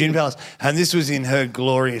me at the Gin Palace, and this was in her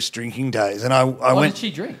glorious drinking days. And I What went. did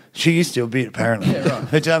she drink? She used to a bit apparently. Yeah, right.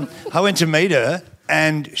 But I went to meet her,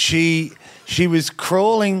 and she was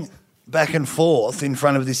crawling back and forth in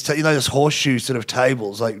front of this, those horseshoe sort of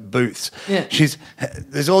tables, like booths. Yeah.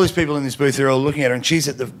 There's all these people in this booth, they're all looking at her, and she's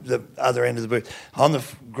at the other end of the booth, on the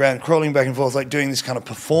ground, crawling back and forth, like doing this kind of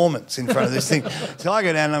performance in front of this thing. So I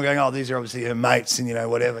go down and I'm going, oh, these are obviously her mates, and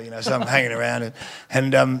whatever, so I'm hanging around,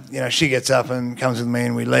 and she gets up and comes with me,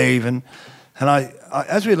 and we leave, and I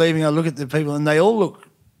as we're leaving, I look at the people, and they all look.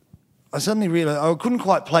 I suddenly realised I couldn't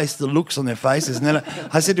quite place the looks on their faces. And then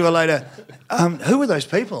I said to her later, who were those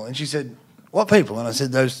people? And she said, what people? And I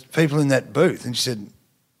said, those people in that booth. And she said,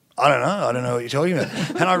 I don't know what you're talking about.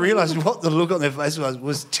 And I realised what the look on their face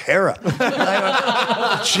was terror.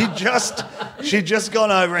 She'd just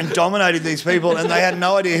gone over and dominated these people, and they had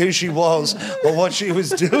no idea who she was or what she was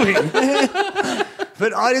doing.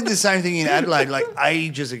 But I did the same thing in Adelaide, like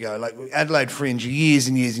ages ago, like Adelaide Fringe, years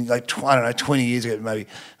and years, like 20 years ago maybe.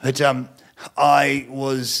 But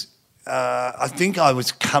I think I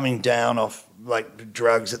was coming down off like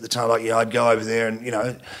drugs at the time. Like, I'd go over there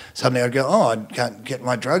and, suddenly I'd go, I can't get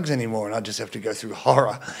my drugs anymore, and I'd just have to go through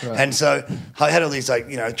horror. Right. And so I had all these,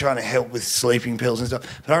 trying to help with sleeping pills and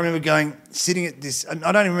stuff. But I remember sitting at this, I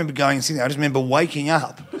don't even remember going and sitting there, I just remember waking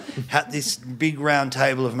up at this big round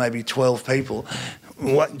table of maybe 12 people,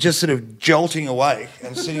 just sort of jolting awake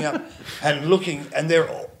and sitting up and looking, and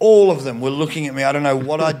all of them were looking at me. I don't know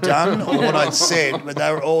what I'd done or what I'd said, but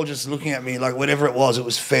they were all just looking at me like whatever it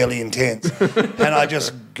was fairly intense. And I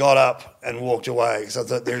just got up and walked away because I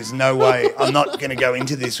thought there is no way, I'm not going to go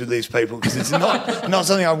into this with these people because it's not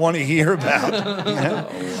something I want to hear about.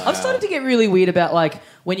 I've started to get really weird about like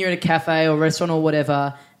when you're at a cafe or restaurant or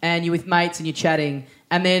whatever and you're with mates and you're chatting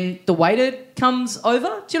and then the waiter comes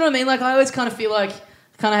over. Do you know what I mean? Like I always kind of feel like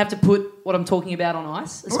kind of have to put what I'm talking about on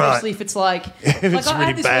ice, especially if it's like if it's I really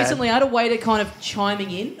had this bad. recently. I had a waiter kind of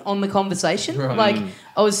chiming in on the conversation. Right. Like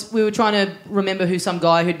we were trying to remember who some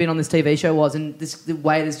guy who'd been on this TV show was, and the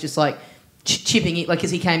waiter's just like chipping it, like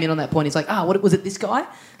as he came in on that point, he's like, what was it? This guy?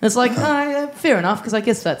 And it's like, fair enough, because I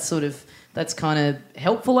guess that's kind of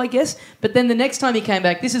helpful, I guess. But then the next time he came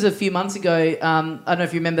back, this is a few months ago. I don't know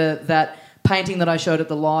if you remember that painting that I showed at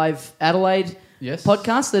the live Adelaide. Yes.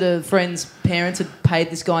 Podcast that a friend's parents had paid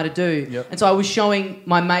this guy to do. Yep. And so I was showing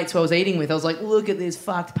my mates who I was eating with, I was like, look at this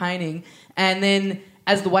fucked painting. And then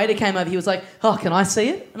as the waiter came over, he was like, can I see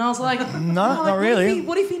it? And I was like, no, not really.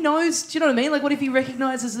 What if he knows, do you know what I mean? Like, what if he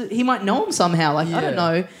recognises that he might know him somehow? Like, I don't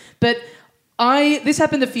know. But this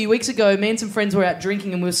happened a few weeks ago. Me and some friends were out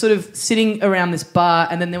drinking and we were sort of sitting around this bar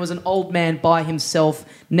and then there was an old man by himself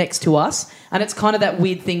next to us. And it's kind of that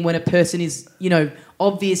weird thing when a person is,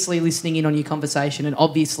 obviously listening in on your conversation and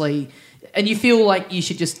you feel like you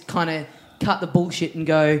should just kind of cut the bullshit and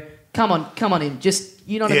go, come on in, just,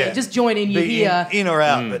 you know what I mean? Just join in, you're here. In or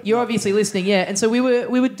out. But you're obviously listening, yeah. And so we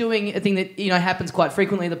were doing a thing that, happens quite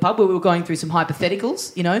frequently in the pub where we were going through some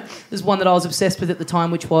hypotheticals, There's one that I was obsessed with at the time,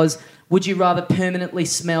 which was, would you rather permanently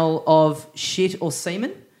smell of shit or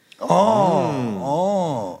semen?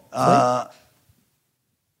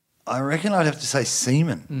 I reckon I'd have to say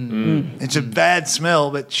semen. It's a bad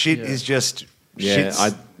smell, but shit is just shit.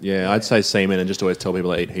 I'd say semen and just always tell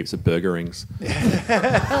people to eat heaps of burger rings.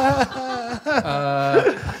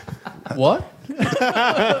 What?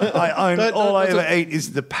 All I ever eat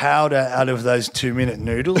is the powder out of those 2-minute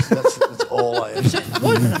noodles. That's all I eat.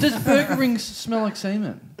 What? Does burger rings smell like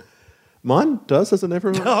semen? Mine does, doesn't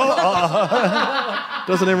everyone?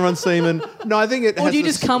 Doesn't everyone semen? No, I think it has... Or do you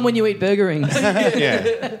just come when you eat burger rings?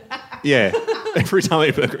 Yeah. Every time I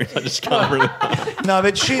eat burger rings, I just can't really... No,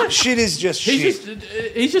 but shit is just shit.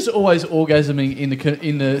 He's just always orgasming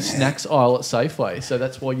in the snacks aisle at Safeway, so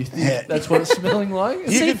that's why you think that's what it's smelling like.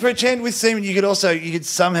 You could pretend with semen, you could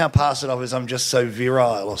somehow pass it off as I'm just so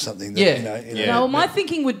virile or something. That, No, my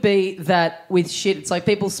thinking would be that with shit, it's like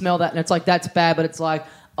people smell that and it's like, that's bad, but it's like,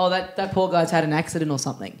 that poor guy's had an accident or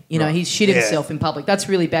something. He's shit himself in public. That's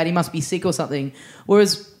really bad. He must be sick or something.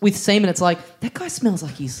 Whereas with semen, it's like, that guy smells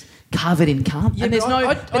like he's covered in cum. Yeah, and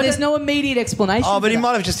there's no immediate explanation. Oh, but he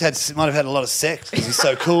might have had a lot of sex because he's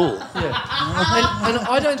so cool. And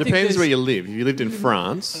I don't think depends where you live. If you lived in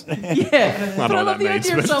France, but I love the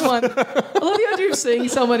idea of someone. I love the idea of seeing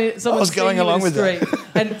someone going along with the street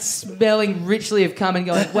and smelling richly of cum and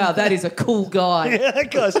going, "Wow, that is a cool guy." Yeah,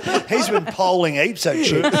 because he's been polling heaps of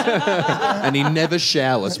chicks, and he never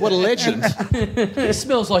showers. What a legend! He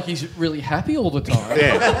smells like he's really happy all the time.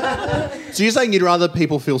 Yeah. So you're saying you'd rather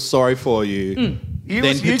people feel sorry for you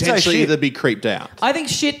than potentially either be creeped out? I think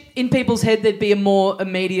shit in people's head, there'd be a more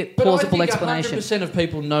immediate, plausible explanation. 100% of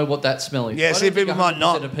people know what that smell is. Yeah, see, people might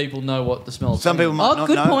not. 100% of people know what the smell is. Some people might not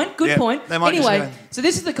know. Good point. Anyway, so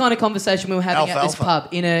this is the kind of conversation we were having at this pub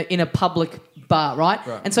in a public bar, right?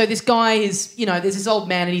 And so this guy is, there's this old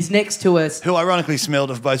man and he's next to us. Who ironically smelled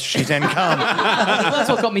of both shit and cum. That's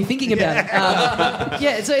what got me thinking about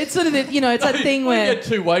it. So it's sort of, it's that thing where... You had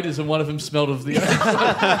two waiters and one of them smelled of the other.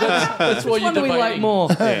 That's why you're debating. Which one do we like more?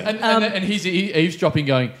 And he's eavesdropping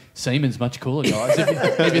going, semen's much cooler, guys,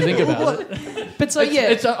 if you think about it. But so,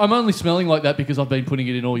 I'm only smelling like that because I've been putting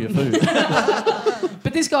it in all your food.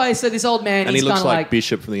 But this guy, so this old man... And he looks like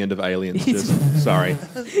Bishop from the end of Aliens. Sorry.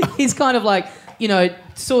 He's kind of like...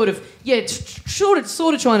 sort of trying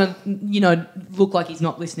to, look like he's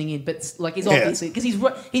not listening in, but like he's obviously, because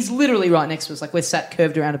he's literally right next to us, like we're sat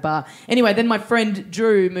curved around a bar. Anyway, then my friend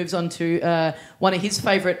Drew moves on to one of his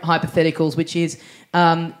favourite hypotheticals, which is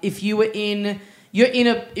if you were you're in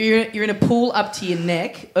a pool up to your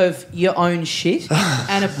neck of your own shit,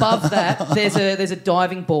 and above that there's a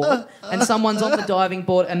diving board, and someone's on the diving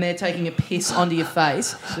board and they're taking a piss onto your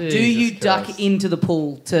face. Jesus Do you Christ. duck into the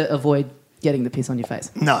pool to avoid getting the piss on your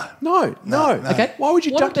face? No. No. Okay. Why would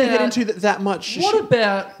you What duck your head about- into that much? What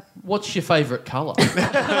about what's your favourite colour?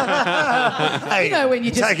 Hey, when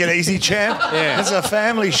you just- take it easy, champ. Yeah. It's a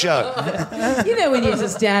family show. When you're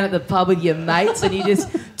just down at the pub with your mates and you're just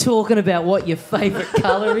talking about what your favourite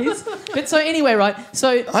colour is. But so anyway, right? So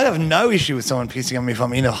I'd have no issue with someone pissing on me if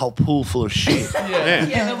I'm in a whole pool full of shit.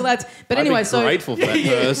 yeah, well that's. But I'd anyway, be so grateful for that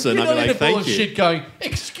person. You're I'd not be in like, a pool thank of you. shit going,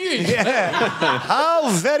 excuse me. How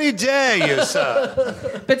very dare you,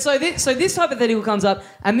 sir? But so this hypothetical comes up,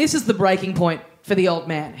 and this is the breaking point for the old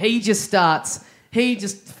man. He just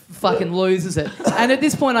fucking loses it. And at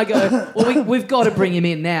this point I go, well, we've got to bring him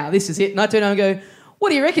in now. This is it. And I turn around and go, what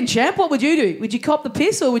do you reckon, champ? What would you do? Would you cop the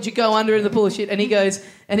piss or would you go under in the pool of shit? And he goes,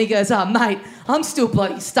 mate, I'm still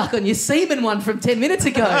bloody stuck on your semen one from 10 minutes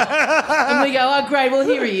ago. And we go, oh, great, well,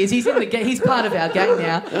 here he is. He's in the he's part of our gang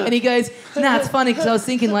now. And he goes, it's funny because I was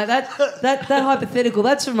thinking like that hypothetical,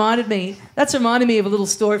 that's reminded me of a little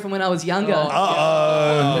story from when I was younger.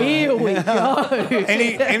 Uh-oh. Here we go.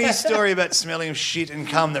 Any story about smelling of shit and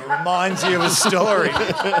cum that reminds you of a story?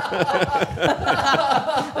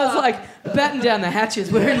 I was like, batten down the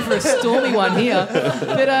hatches. We're in for a stormy one here.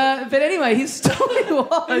 But anyway, his story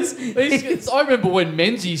was... I remember when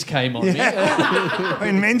Menzies came on me.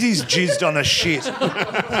 When Menzies jizzed on a shit.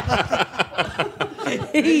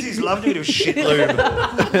 Menzies loved a bit of shit lube.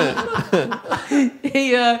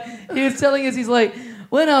 He was telling us, he's like,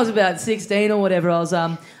 when I was about 16 or whatever, I was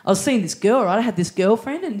seeing this girl, right? I had this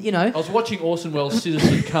girlfriend and, I was watching Orson Welles'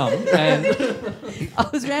 Citizen Come, and I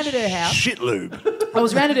was round at her house. Shit lube. I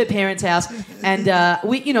was round at her parents' house, and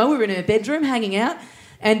we were in her bedroom hanging out,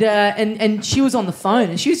 and she was on the phone,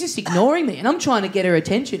 and she was just ignoring me, and I'm trying to get her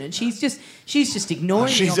attention, and she's just ignoring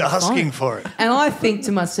me. She's on the asking phone. for it. And I think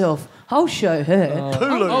to myself, I'll show her.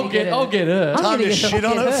 I'll get her. I'm Time gonna to get shit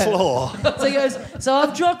on her floor. So he goes, so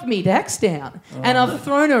I've dropped me dax down, and I've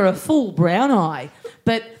thrown her a full brown eye,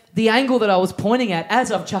 but the angle that I was pointing at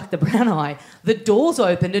as I've chucked the brown eye, the door's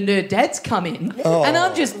opened and her dad's come in, and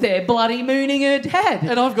I'm just there bloody mooning her dad.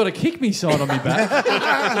 And I've got a kick me sign on me back.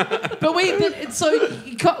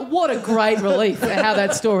 What a great relief for how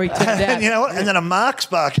that story turned out. And you know what? And then a Marx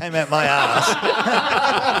bar came out my ass.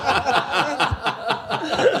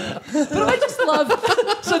 But I just love.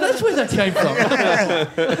 So that's where that came from.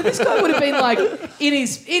 This guy would have been like in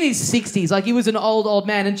his 60s, like he was an old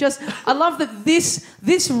man, and just I love that this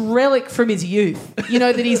relic from his youth,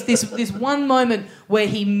 that he's this one moment where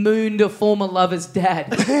he mooned a former lover's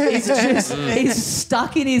dad. He's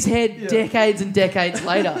stuck in his head decades and decades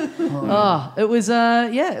later. It was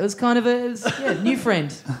kind of a new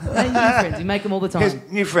friend. Hey, new friends, we make them all the time. Here's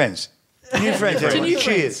new friends. New friends, everyone. New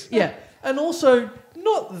Cheers. friends. Yeah. And also,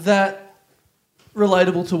 not that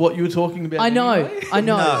relatable to what you were talking about. I know. anyway.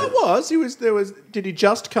 No. It was. Did he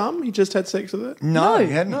just come? He just had sex with it? No,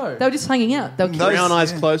 he hadn't. No. They were just hanging out. They were No. kids. Brown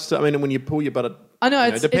eyes close to... I mean, when you pull your butt... I know,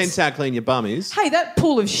 it depends how clean your bum is. Hey, that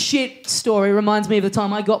pool of shit story reminds me of the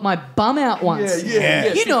time I got my bum out once.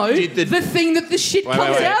 Yeah. You know, Did the- the thing that the shit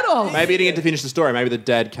comes out of. Maybe he didn't get to finish the story. Maybe the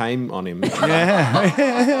dad came on him.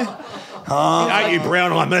 Aren't you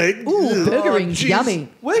brown eye, mate? Ooh, Burger Ring's yummy.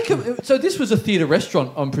 So this was a theatre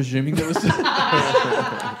restaurant, I'm presuming. That was.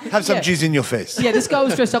 Have some Yeah. jizz in your face. Yeah, this guy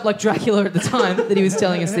was dressed up like Dracula at the time that he was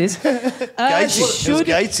telling us this. Gatesy. It was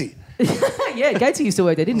Gatesy. Yeah, Gatesy used to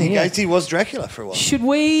work there, didn't he? Yeah. Gatesy was Dracula for a while. Should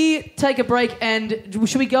we take a break and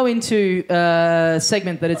should we go into a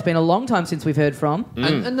segment that it's been a long time since we've heard from?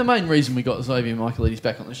 And the main reason we got Xavier and Michelides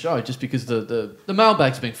back on the show, just because the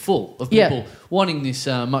mailbag's been full of people wanting this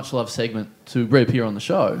much-loved segment to reappear on the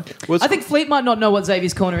show. I think Fleet might not know what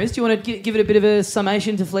Xavier's Corner is. Do you want to give it a bit of a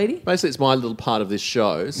summation to Fleety? Basically, it's my little part of this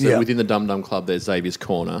show. So within the Dum Dum Club, there's Xavier's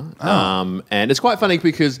Corner. And it's quite funny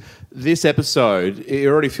because this episode, it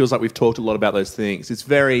already feels like we've talked a lot about those things.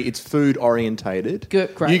 It's food orientated.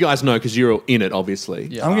 Good, great. You guys know because you're in it, obviously.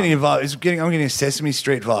 Yeah. I'm getting a vibe. I'm getting a Sesame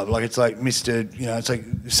Street vibe. Like it's like it's like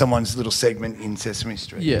someone's little segment in Sesame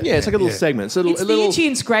Street. Yeah. Yeah, it's like a little segment. It's a It's little, the itchy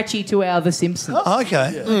and scratchy to our The Simpsons. Oh,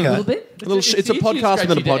 okay. A little bit. it's a podcast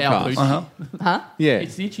within a Scratchy to our podcast. Poochie. Huh? Yeah.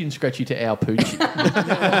 It's the itchy and scratchy to our poochie.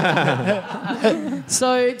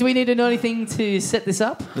 So, do we need to know anything to set this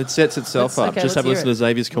up? It sets itself up. Okay, Just have a let's listen to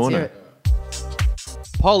hear Xavier's Let's hear Corner. it.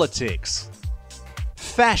 politics,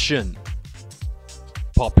 fashion,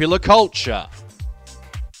 popular culture,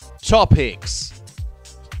 topics.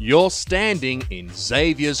 You're standing in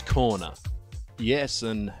Xavier's Corner. Yes,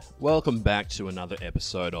 and welcome back to another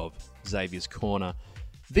episode of Xavier's Corner.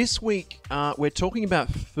 This week, we're talking about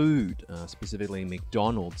food, specifically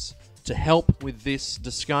McDonald's. To help with this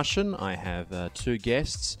discussion, I have two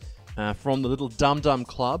guests from the Little Dum Dum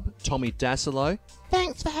Club, Tommy Dasilo.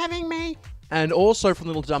 Thanks for having me. And also from the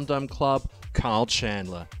Little Dum Dum Club, Carl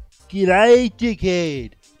Chandler. G'day,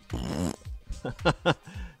 dickhead.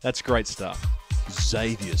 That's great stuff.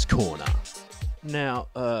 Xavier's Corner. Now,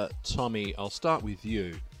 Tommy, I'll start with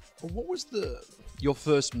you. What was your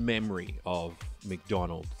first memory of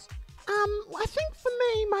McDonald's? I think for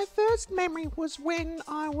me, my first memory was when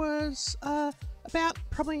I was about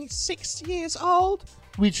probably 6 years old,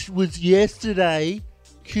 which was yesterday,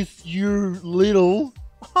 'cause you're little.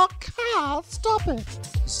 Oh, Carl, stop it.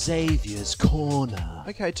 Xavier's Corner.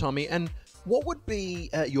 Okay, Tommy, and what would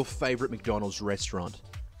be your favourite McDonald's restaurant?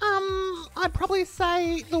 I'd probably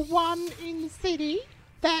say the one in the city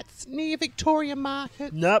that's near Victoria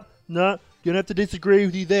Market. Nope, gonna have to disagree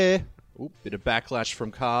with you there. Ooh, bit of backlash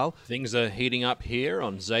from Carl. Things are heating up here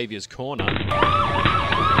on Xavier's Corner.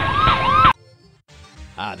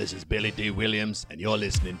 This is Billy D. Williams, and you're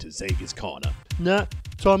listening to Xavier's Corner. No,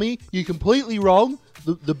 Tommy, you're completely wrong.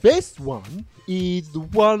 The best one is the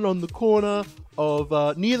one on the corner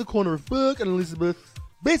of, near the corner of Burke and Elizabeth.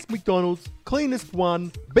 Best McDonald's, cleanest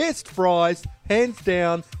one, best fries, hands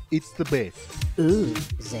down, it's the best. Ooh,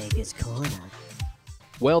 Xavier's Corner.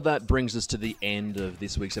 Well, that brings us to the end of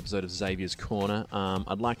this week's episode of Xavier's Corner.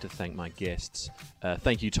 I'd like to thank my guests.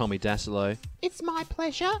 Thank you, Tommy Dasilo. It's my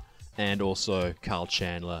pleasure. And also Carl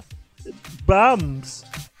Chandler. Bums.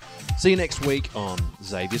 See you next week on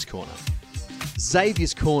Xavier's Corner.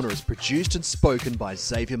 Xavier's Corner is produced and spoken by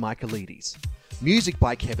Xavier Michelides. Music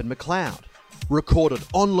by Kevin MacLeod. Recorded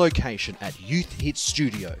on location at Youth Hit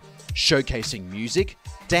Studio. Showcasing music,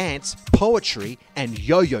 dance, poetry, and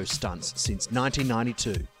yo-yo stunts since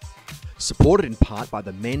 1992. Supported in part by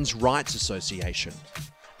the Men's Rights Association.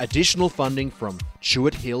 Additional funding from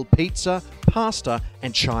Chewett Hill Pizza, Pasta,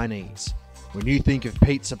 and Chinese. When you think of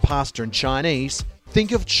pizza, pasta, and Chinese,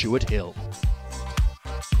 think of Chewett Hill.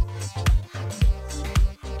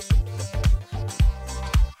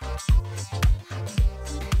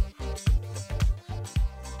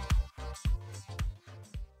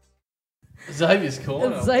 Xavier's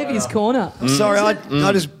Corner. Xavier's Corner. Sorry, I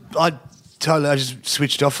just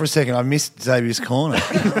switched off for a second. I missed Xavier's Corner.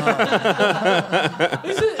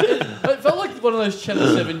 It felt like one of those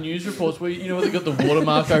Channel 7 news reports where, you know, where they got the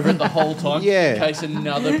watermark over it the whole time, Yeah. in case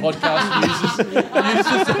another podcast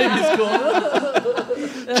uses Xavier's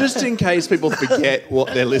Corner. Just in case people forget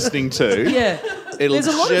what they're listening to, Yeah. it'll There's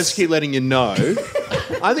a lot of just keep letting you know.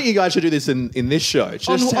 I think you guys should do this in this show.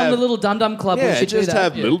 Just On the Little Dum Dum Club, we yeah, should do just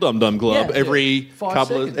that. have Little Dum Dum Club Yeah. every 5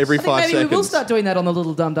 couple seconds. of, every I think 5 maybe seconds. we will start doing that on the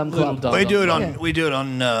Little Dum Dum Club. Little Dum We do it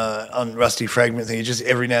on Yeah. on Rusty Fragment thing. It just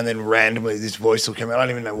every now and then randomly this voice will come out. I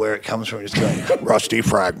don't even know where it comes from. It's going Rusty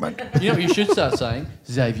Fragment. You know what you should start saying?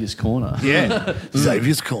 Xavier's Corner. Yeah,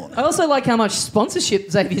 Xavier's Corner. I also like how much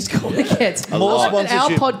sponsorship Xavier's Corner gets. More I like that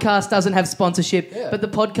our sponsorship. podcast doesn't have sponsorship, but the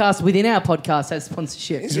podcast within our podcast has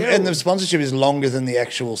sponsorship. And the sponsorship is longer than the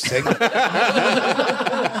actual segment. And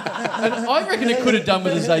I reckon it could have done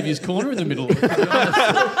with a Xavier's Corner in the middle.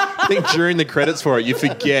 I think during the credits for it, you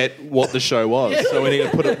forget what the show was. So we need to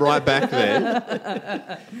put it right back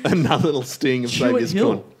there. Another little sting of Chewett Xavier's Hill.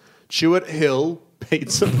 Corner. Chewett Hill,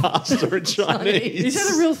 pizza, pasta, and Chinese. Is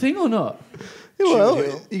that a real thing or not? Well, Chewett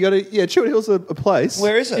Hill? you got to. Yeah, Chewett Hill's a place.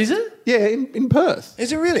 Where is it? Is it? Yeah, in Perth.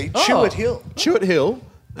 Is it really? Oh. Chewett Hill. Chewett Hill,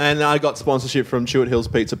 and I got sponsorship from Chewett Hill's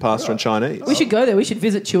pizza, pasta, and Chinese. We should go there. We should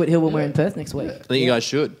visit Chewett Hill when we're in Perth next week. I think you guys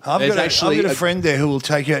should. I've got a friend there who will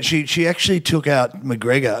take you out. She actually took out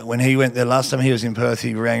McGregor when he went there last time he was in Perth.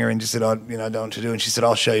 He rang her and just said, I don't know what to do. And she said,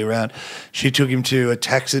 I'll show you around. She took him to a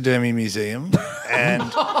taxidermy museum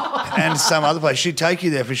and some other place. She'd take you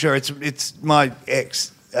there for sure. It's my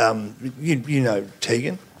ex, you know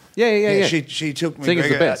Tegan. Yeah. She took Tegan's the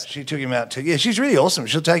McGregor out. best. She took him out to. Yeah, she's really awesome.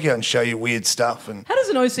 She'll take you out and show you weird stuff. And How does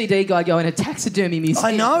an OCD guy go in a taxidermy museum?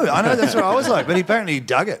 I know. That's what I was like. But apparently he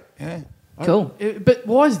dug it. Yeah. Cool. But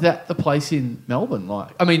why is that the place in Melbourne?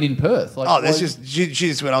 In Perth? Like, Oh, that's why- just she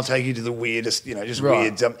just went. I'll take you to the weirdest, just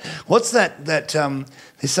Right. weird. What's that? There's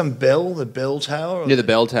some bell, the bell tower. Near the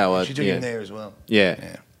bell tower. She took yeah. him there as well. Yeah.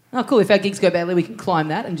 Oh, cool. If our gigs go badly, we can climb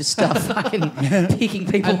that and just start fucking picking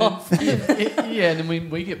people off. Yeah, and then when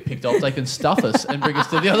we get picked off, they can stuff us and bring us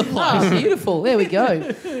to the other place. Oh, beautiful. There we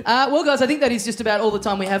go. Well, guys, I think that is just about all the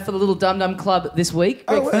time we have for the Little Dum Dum Club this week.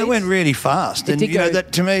 It went really fast. It And, did you know, go-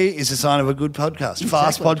 that to me is a sign of a good podcast.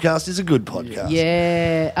 Fast podcast is a good podcast.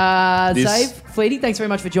 Yeah. This- Zave, Fleety, thanks very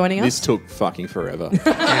much for joining us. This took fucking forever.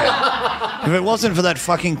 If it wasn't for that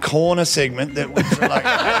fucking corner segment that went for like...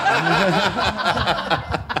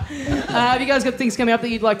 Have you guys got things coming up that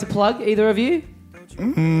you'd like to plug, either of you?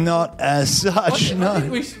 Not as such, I no.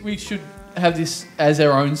 think we should have this as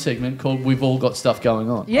our own segment called "We've All Got Stuff Going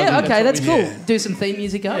On." Yeah, okay, that's cool. Yeah. Do some theme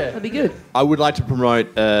music up. Yeah. That'd be good. I would like to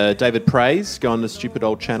promote David Praise. Go on the Stupid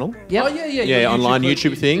Old channel. Yep. Oh, yeah. Yeah, your online clip,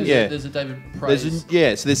 YouTube thing, There's yeah. there's a David Praise.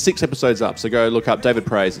 So there's 6 episodes up. So go look up David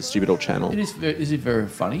Praise at Stupid Old Channel. It is very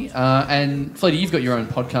funny. And Fleety, you've got your own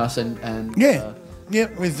podcast and Yeah. Yeah,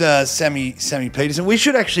 with Sammy Peterson. We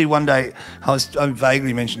should actually one day, I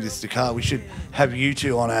vaguely mentioned this to Carl, we should have you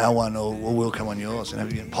two on our one or we'll come on yours and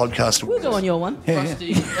have you podcast. We'll go on your one.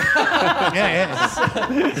 Rusty. Yeah.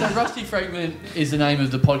 So Rusty Fragment is the name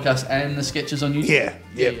of the podcast and the sketches on YouTube. Yeah.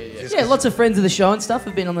 Yeah, lots of friends of the show and stuff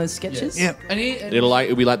have been on those sketches. Yeah. And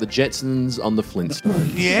It'll be like the Jetsons on the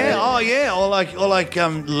Flintstones. Yeah, oh yeah, or like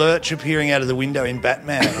Lurch appearing out of the window in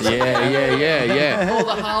Batman. Yeah. all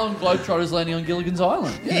the Harlem Globetrotters landing on Gilligan's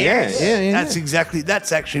Island. Yeah.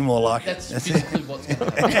 That's actually more like That's it. physically what's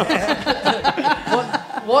going on.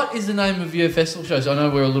 What is the name of your festival shows? I know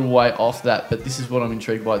we're a little way off that, but this is what I'm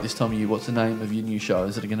intrigued by at this time of year. What's the name of your new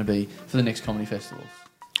shows that are going to be for the next comedy festivals?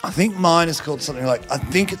 I think mine is called something like, I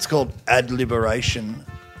think it's called Ad Liberation.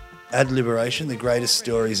 Ad Liberation, the greatest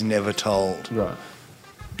stories never told. Right.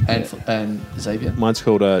 And Xavier? Mine's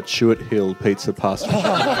called Chewett Hill Pizza Pasta.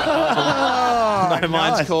 No,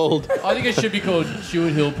 mine's called... I think it should be called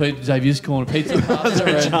Stewart Hill Xavier's Corner Pizza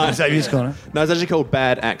Pasta. Xavier's Corner. No, it's actually called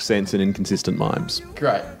Bad Accents and Inconsistent Mimes.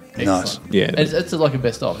 Great. Nice. Excellent. Yeah. It's like a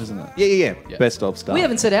best of, isn't it? Yeah. Yeah. Best of stuff. We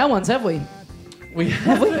haven't said our ones, have we? We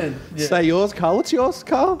haven't. Yeah. Say yours, Carl. What's yours,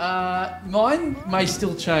 Carl? Mine may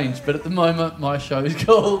still change, but at the moment my show is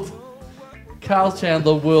called Carl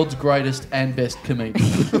Chandler, World's Greatest and Best Comedian.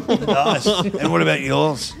 Nice. And what about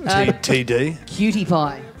yours? TD? Cutie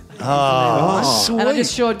Pie. Oh, sweet. And I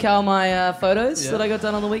just showed Carl my photos that I got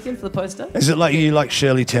done on the weekend for the poster. Is it like you like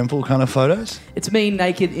Shirley Temple kind of photos? It's me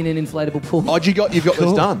naked in an inflatable pool. Oh, you've got this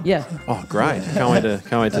done? Yeah. Oh, great. Can't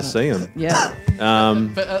wait to see them. Yeah.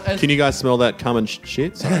 Can you guys smell that cum and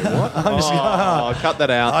shit? Sorry, what? Cut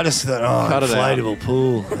that out. I just thought, Cut it out. inflatable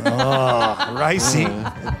pool. Oh, racy.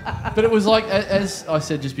 But it was like, as I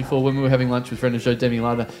said just before, when we were having lunch with friend of the show, Demi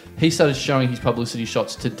Lovato, he started showing his publicity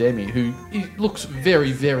shots to Demi, who he looks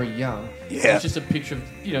very, very young. Yeah. It's just a picture of,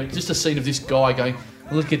 just a scene of this guy going,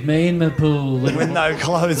 look at me in my pool. With no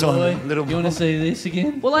clothes on. Boy, Little you want to see this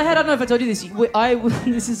again? Well, I don't know if I told you this.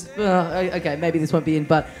 This is okay. Maybe this won't be in,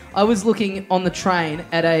 but I was looking on the train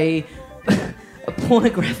at a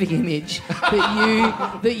pornographic image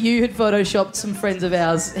that you had photoshopped some friends of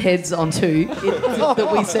ours' heads onto that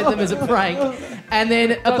we sent them as a prank, and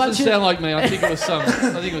then Doesn't sound like me. I think it was someone else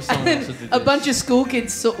that did a this. bunch of school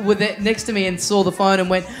kids were there next to me and saw the phone and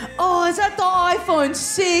went, "Oh, is that the iPhone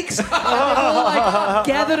 6?" And they were all like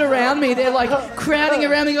gathered around me. They're like crowding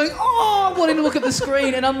around me, going, "Oh," wanting to look at the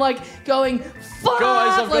screen, and I'm like going, "Fuck!"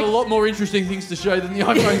 Guys, I've like, got a lot more interesting things to show than the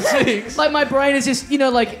iPhone 6. like my brain is just,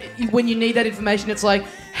 like when you need that information, it's like,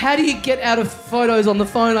 how do you get out of photos on the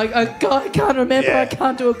phone? Like, I can't remember. Yeah. I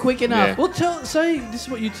can't do it quick enough. Yeah. Well, say this is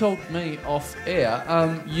what you told me off air.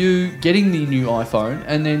 You getting the new iPhone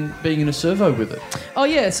and then being in a servo with it. Oh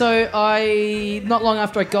yeah, so not long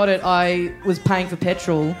after I got it, I was paying for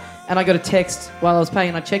petrol, and I got a text while I was paying,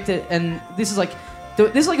 and I checked it, and this is like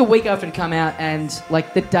a week after it had come out, and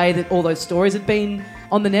like the day that all those stories had been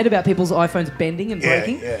on the net about people's iPhones bending and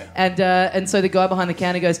breaking. Yeah. And so the guy behind the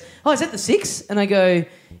counter goes, "Oh, is that the 6?" And I go,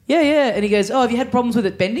 yeah. And he goes, "Oh, have you had problems with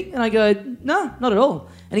it bending?" And I go, "No, not at all."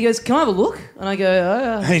 And he goes, "Can I have a look?" And I go,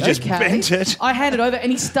 "Oh, And he just okay." bent it. I hand it over,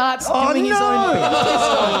 and he starts doing his own bit,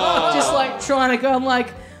 just like trying to go. I'm like,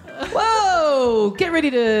 "Whoa, get ready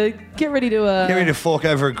to Get ready to fork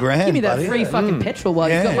over a grand, give me that buddy. free fucking petrol while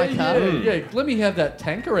you've got my car." Yeah, let me have that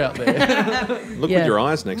tanker out there. Look Yeah. with your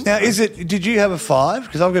eyes next Now, time. did you have a 5?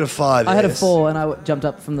 Because I've got a 5S. I had a 4, and I jumped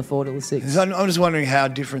up from the 4 to the 6. So I'm just wondering how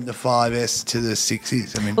different the 5S to the 6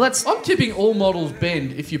 is. I mean, Well, that's I'm tipping all models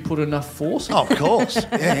bend if you put enough force in. oh, of course.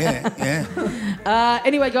 Yeah.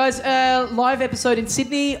 Anyway, guys, live episode in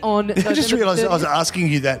Sydney on. I just November realised I 30th. was asking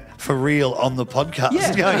you that for real on the podcast.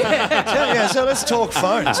 Yeah. Yeah, so let's talk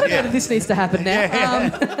phones. I don't know Yeah. that this needs to happen now.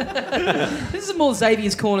 This is more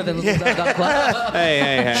Xavier's corner than Little Dum Dum Club.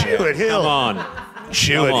 Hey. Chewett Hill. Come on.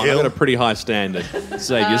 Chewett Come on. I've Hill. got a pretty high standard.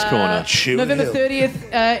 Xavier's Corner. Chewett November Hill.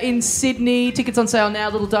 30th in Sydney. Tickets on sale now,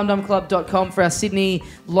 littledumdumclub.com for our Sydney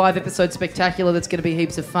live episode spectacular. That's going to be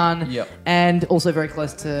heaps of fun. Yep. And also very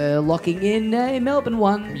close to locking in a Melbourne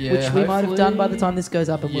one, Yeah, which we might have done by the hopefully. time this goes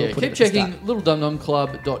up. And we'll Yeah, put keep it at the checking start.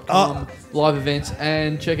 littledumdumclub.com live events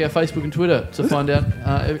and check out Facebook and Twitter to find out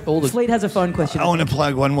all the. Fleet has a phone question. I want to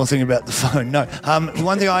plug one more thing about the phone. No,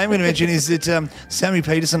 one thing I am going to mention is that Sammy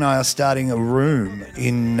Peterson and I are starting a room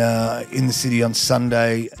in the city on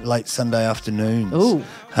Sunday, late Sunday afternoons. Ooh.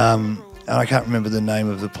 And I can't remember the name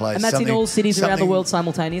of the place. And that's in all cities around the world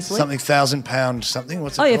simultaneously? Something £1,000 something.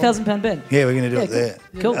 What's it Oh, yeah, called? £1,000 Ben. Yeah, we're going to do Yeah, it there.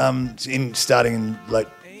 cool. Starting in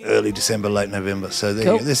early December, late November. So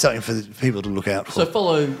Cool. there's something for the people to look out for. So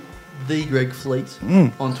follow the Greg Fleet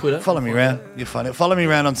on Twitter. Follow me around. You'll find it. Follow me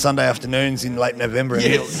around on Sunday afternoons in late November,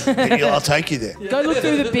 and I'll take you there. Go look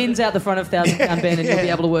through the bins out the front of £1,000 Ben and you'll be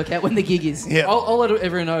able to work out when the gig is. Yeah. I'll let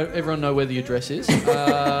everyone know where the address is.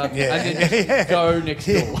 And then just go next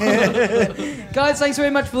door. Guys, thanks very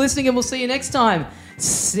much for listening and we'll see you next time.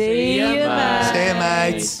 See you, ya, mate. See you,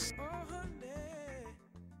 mates.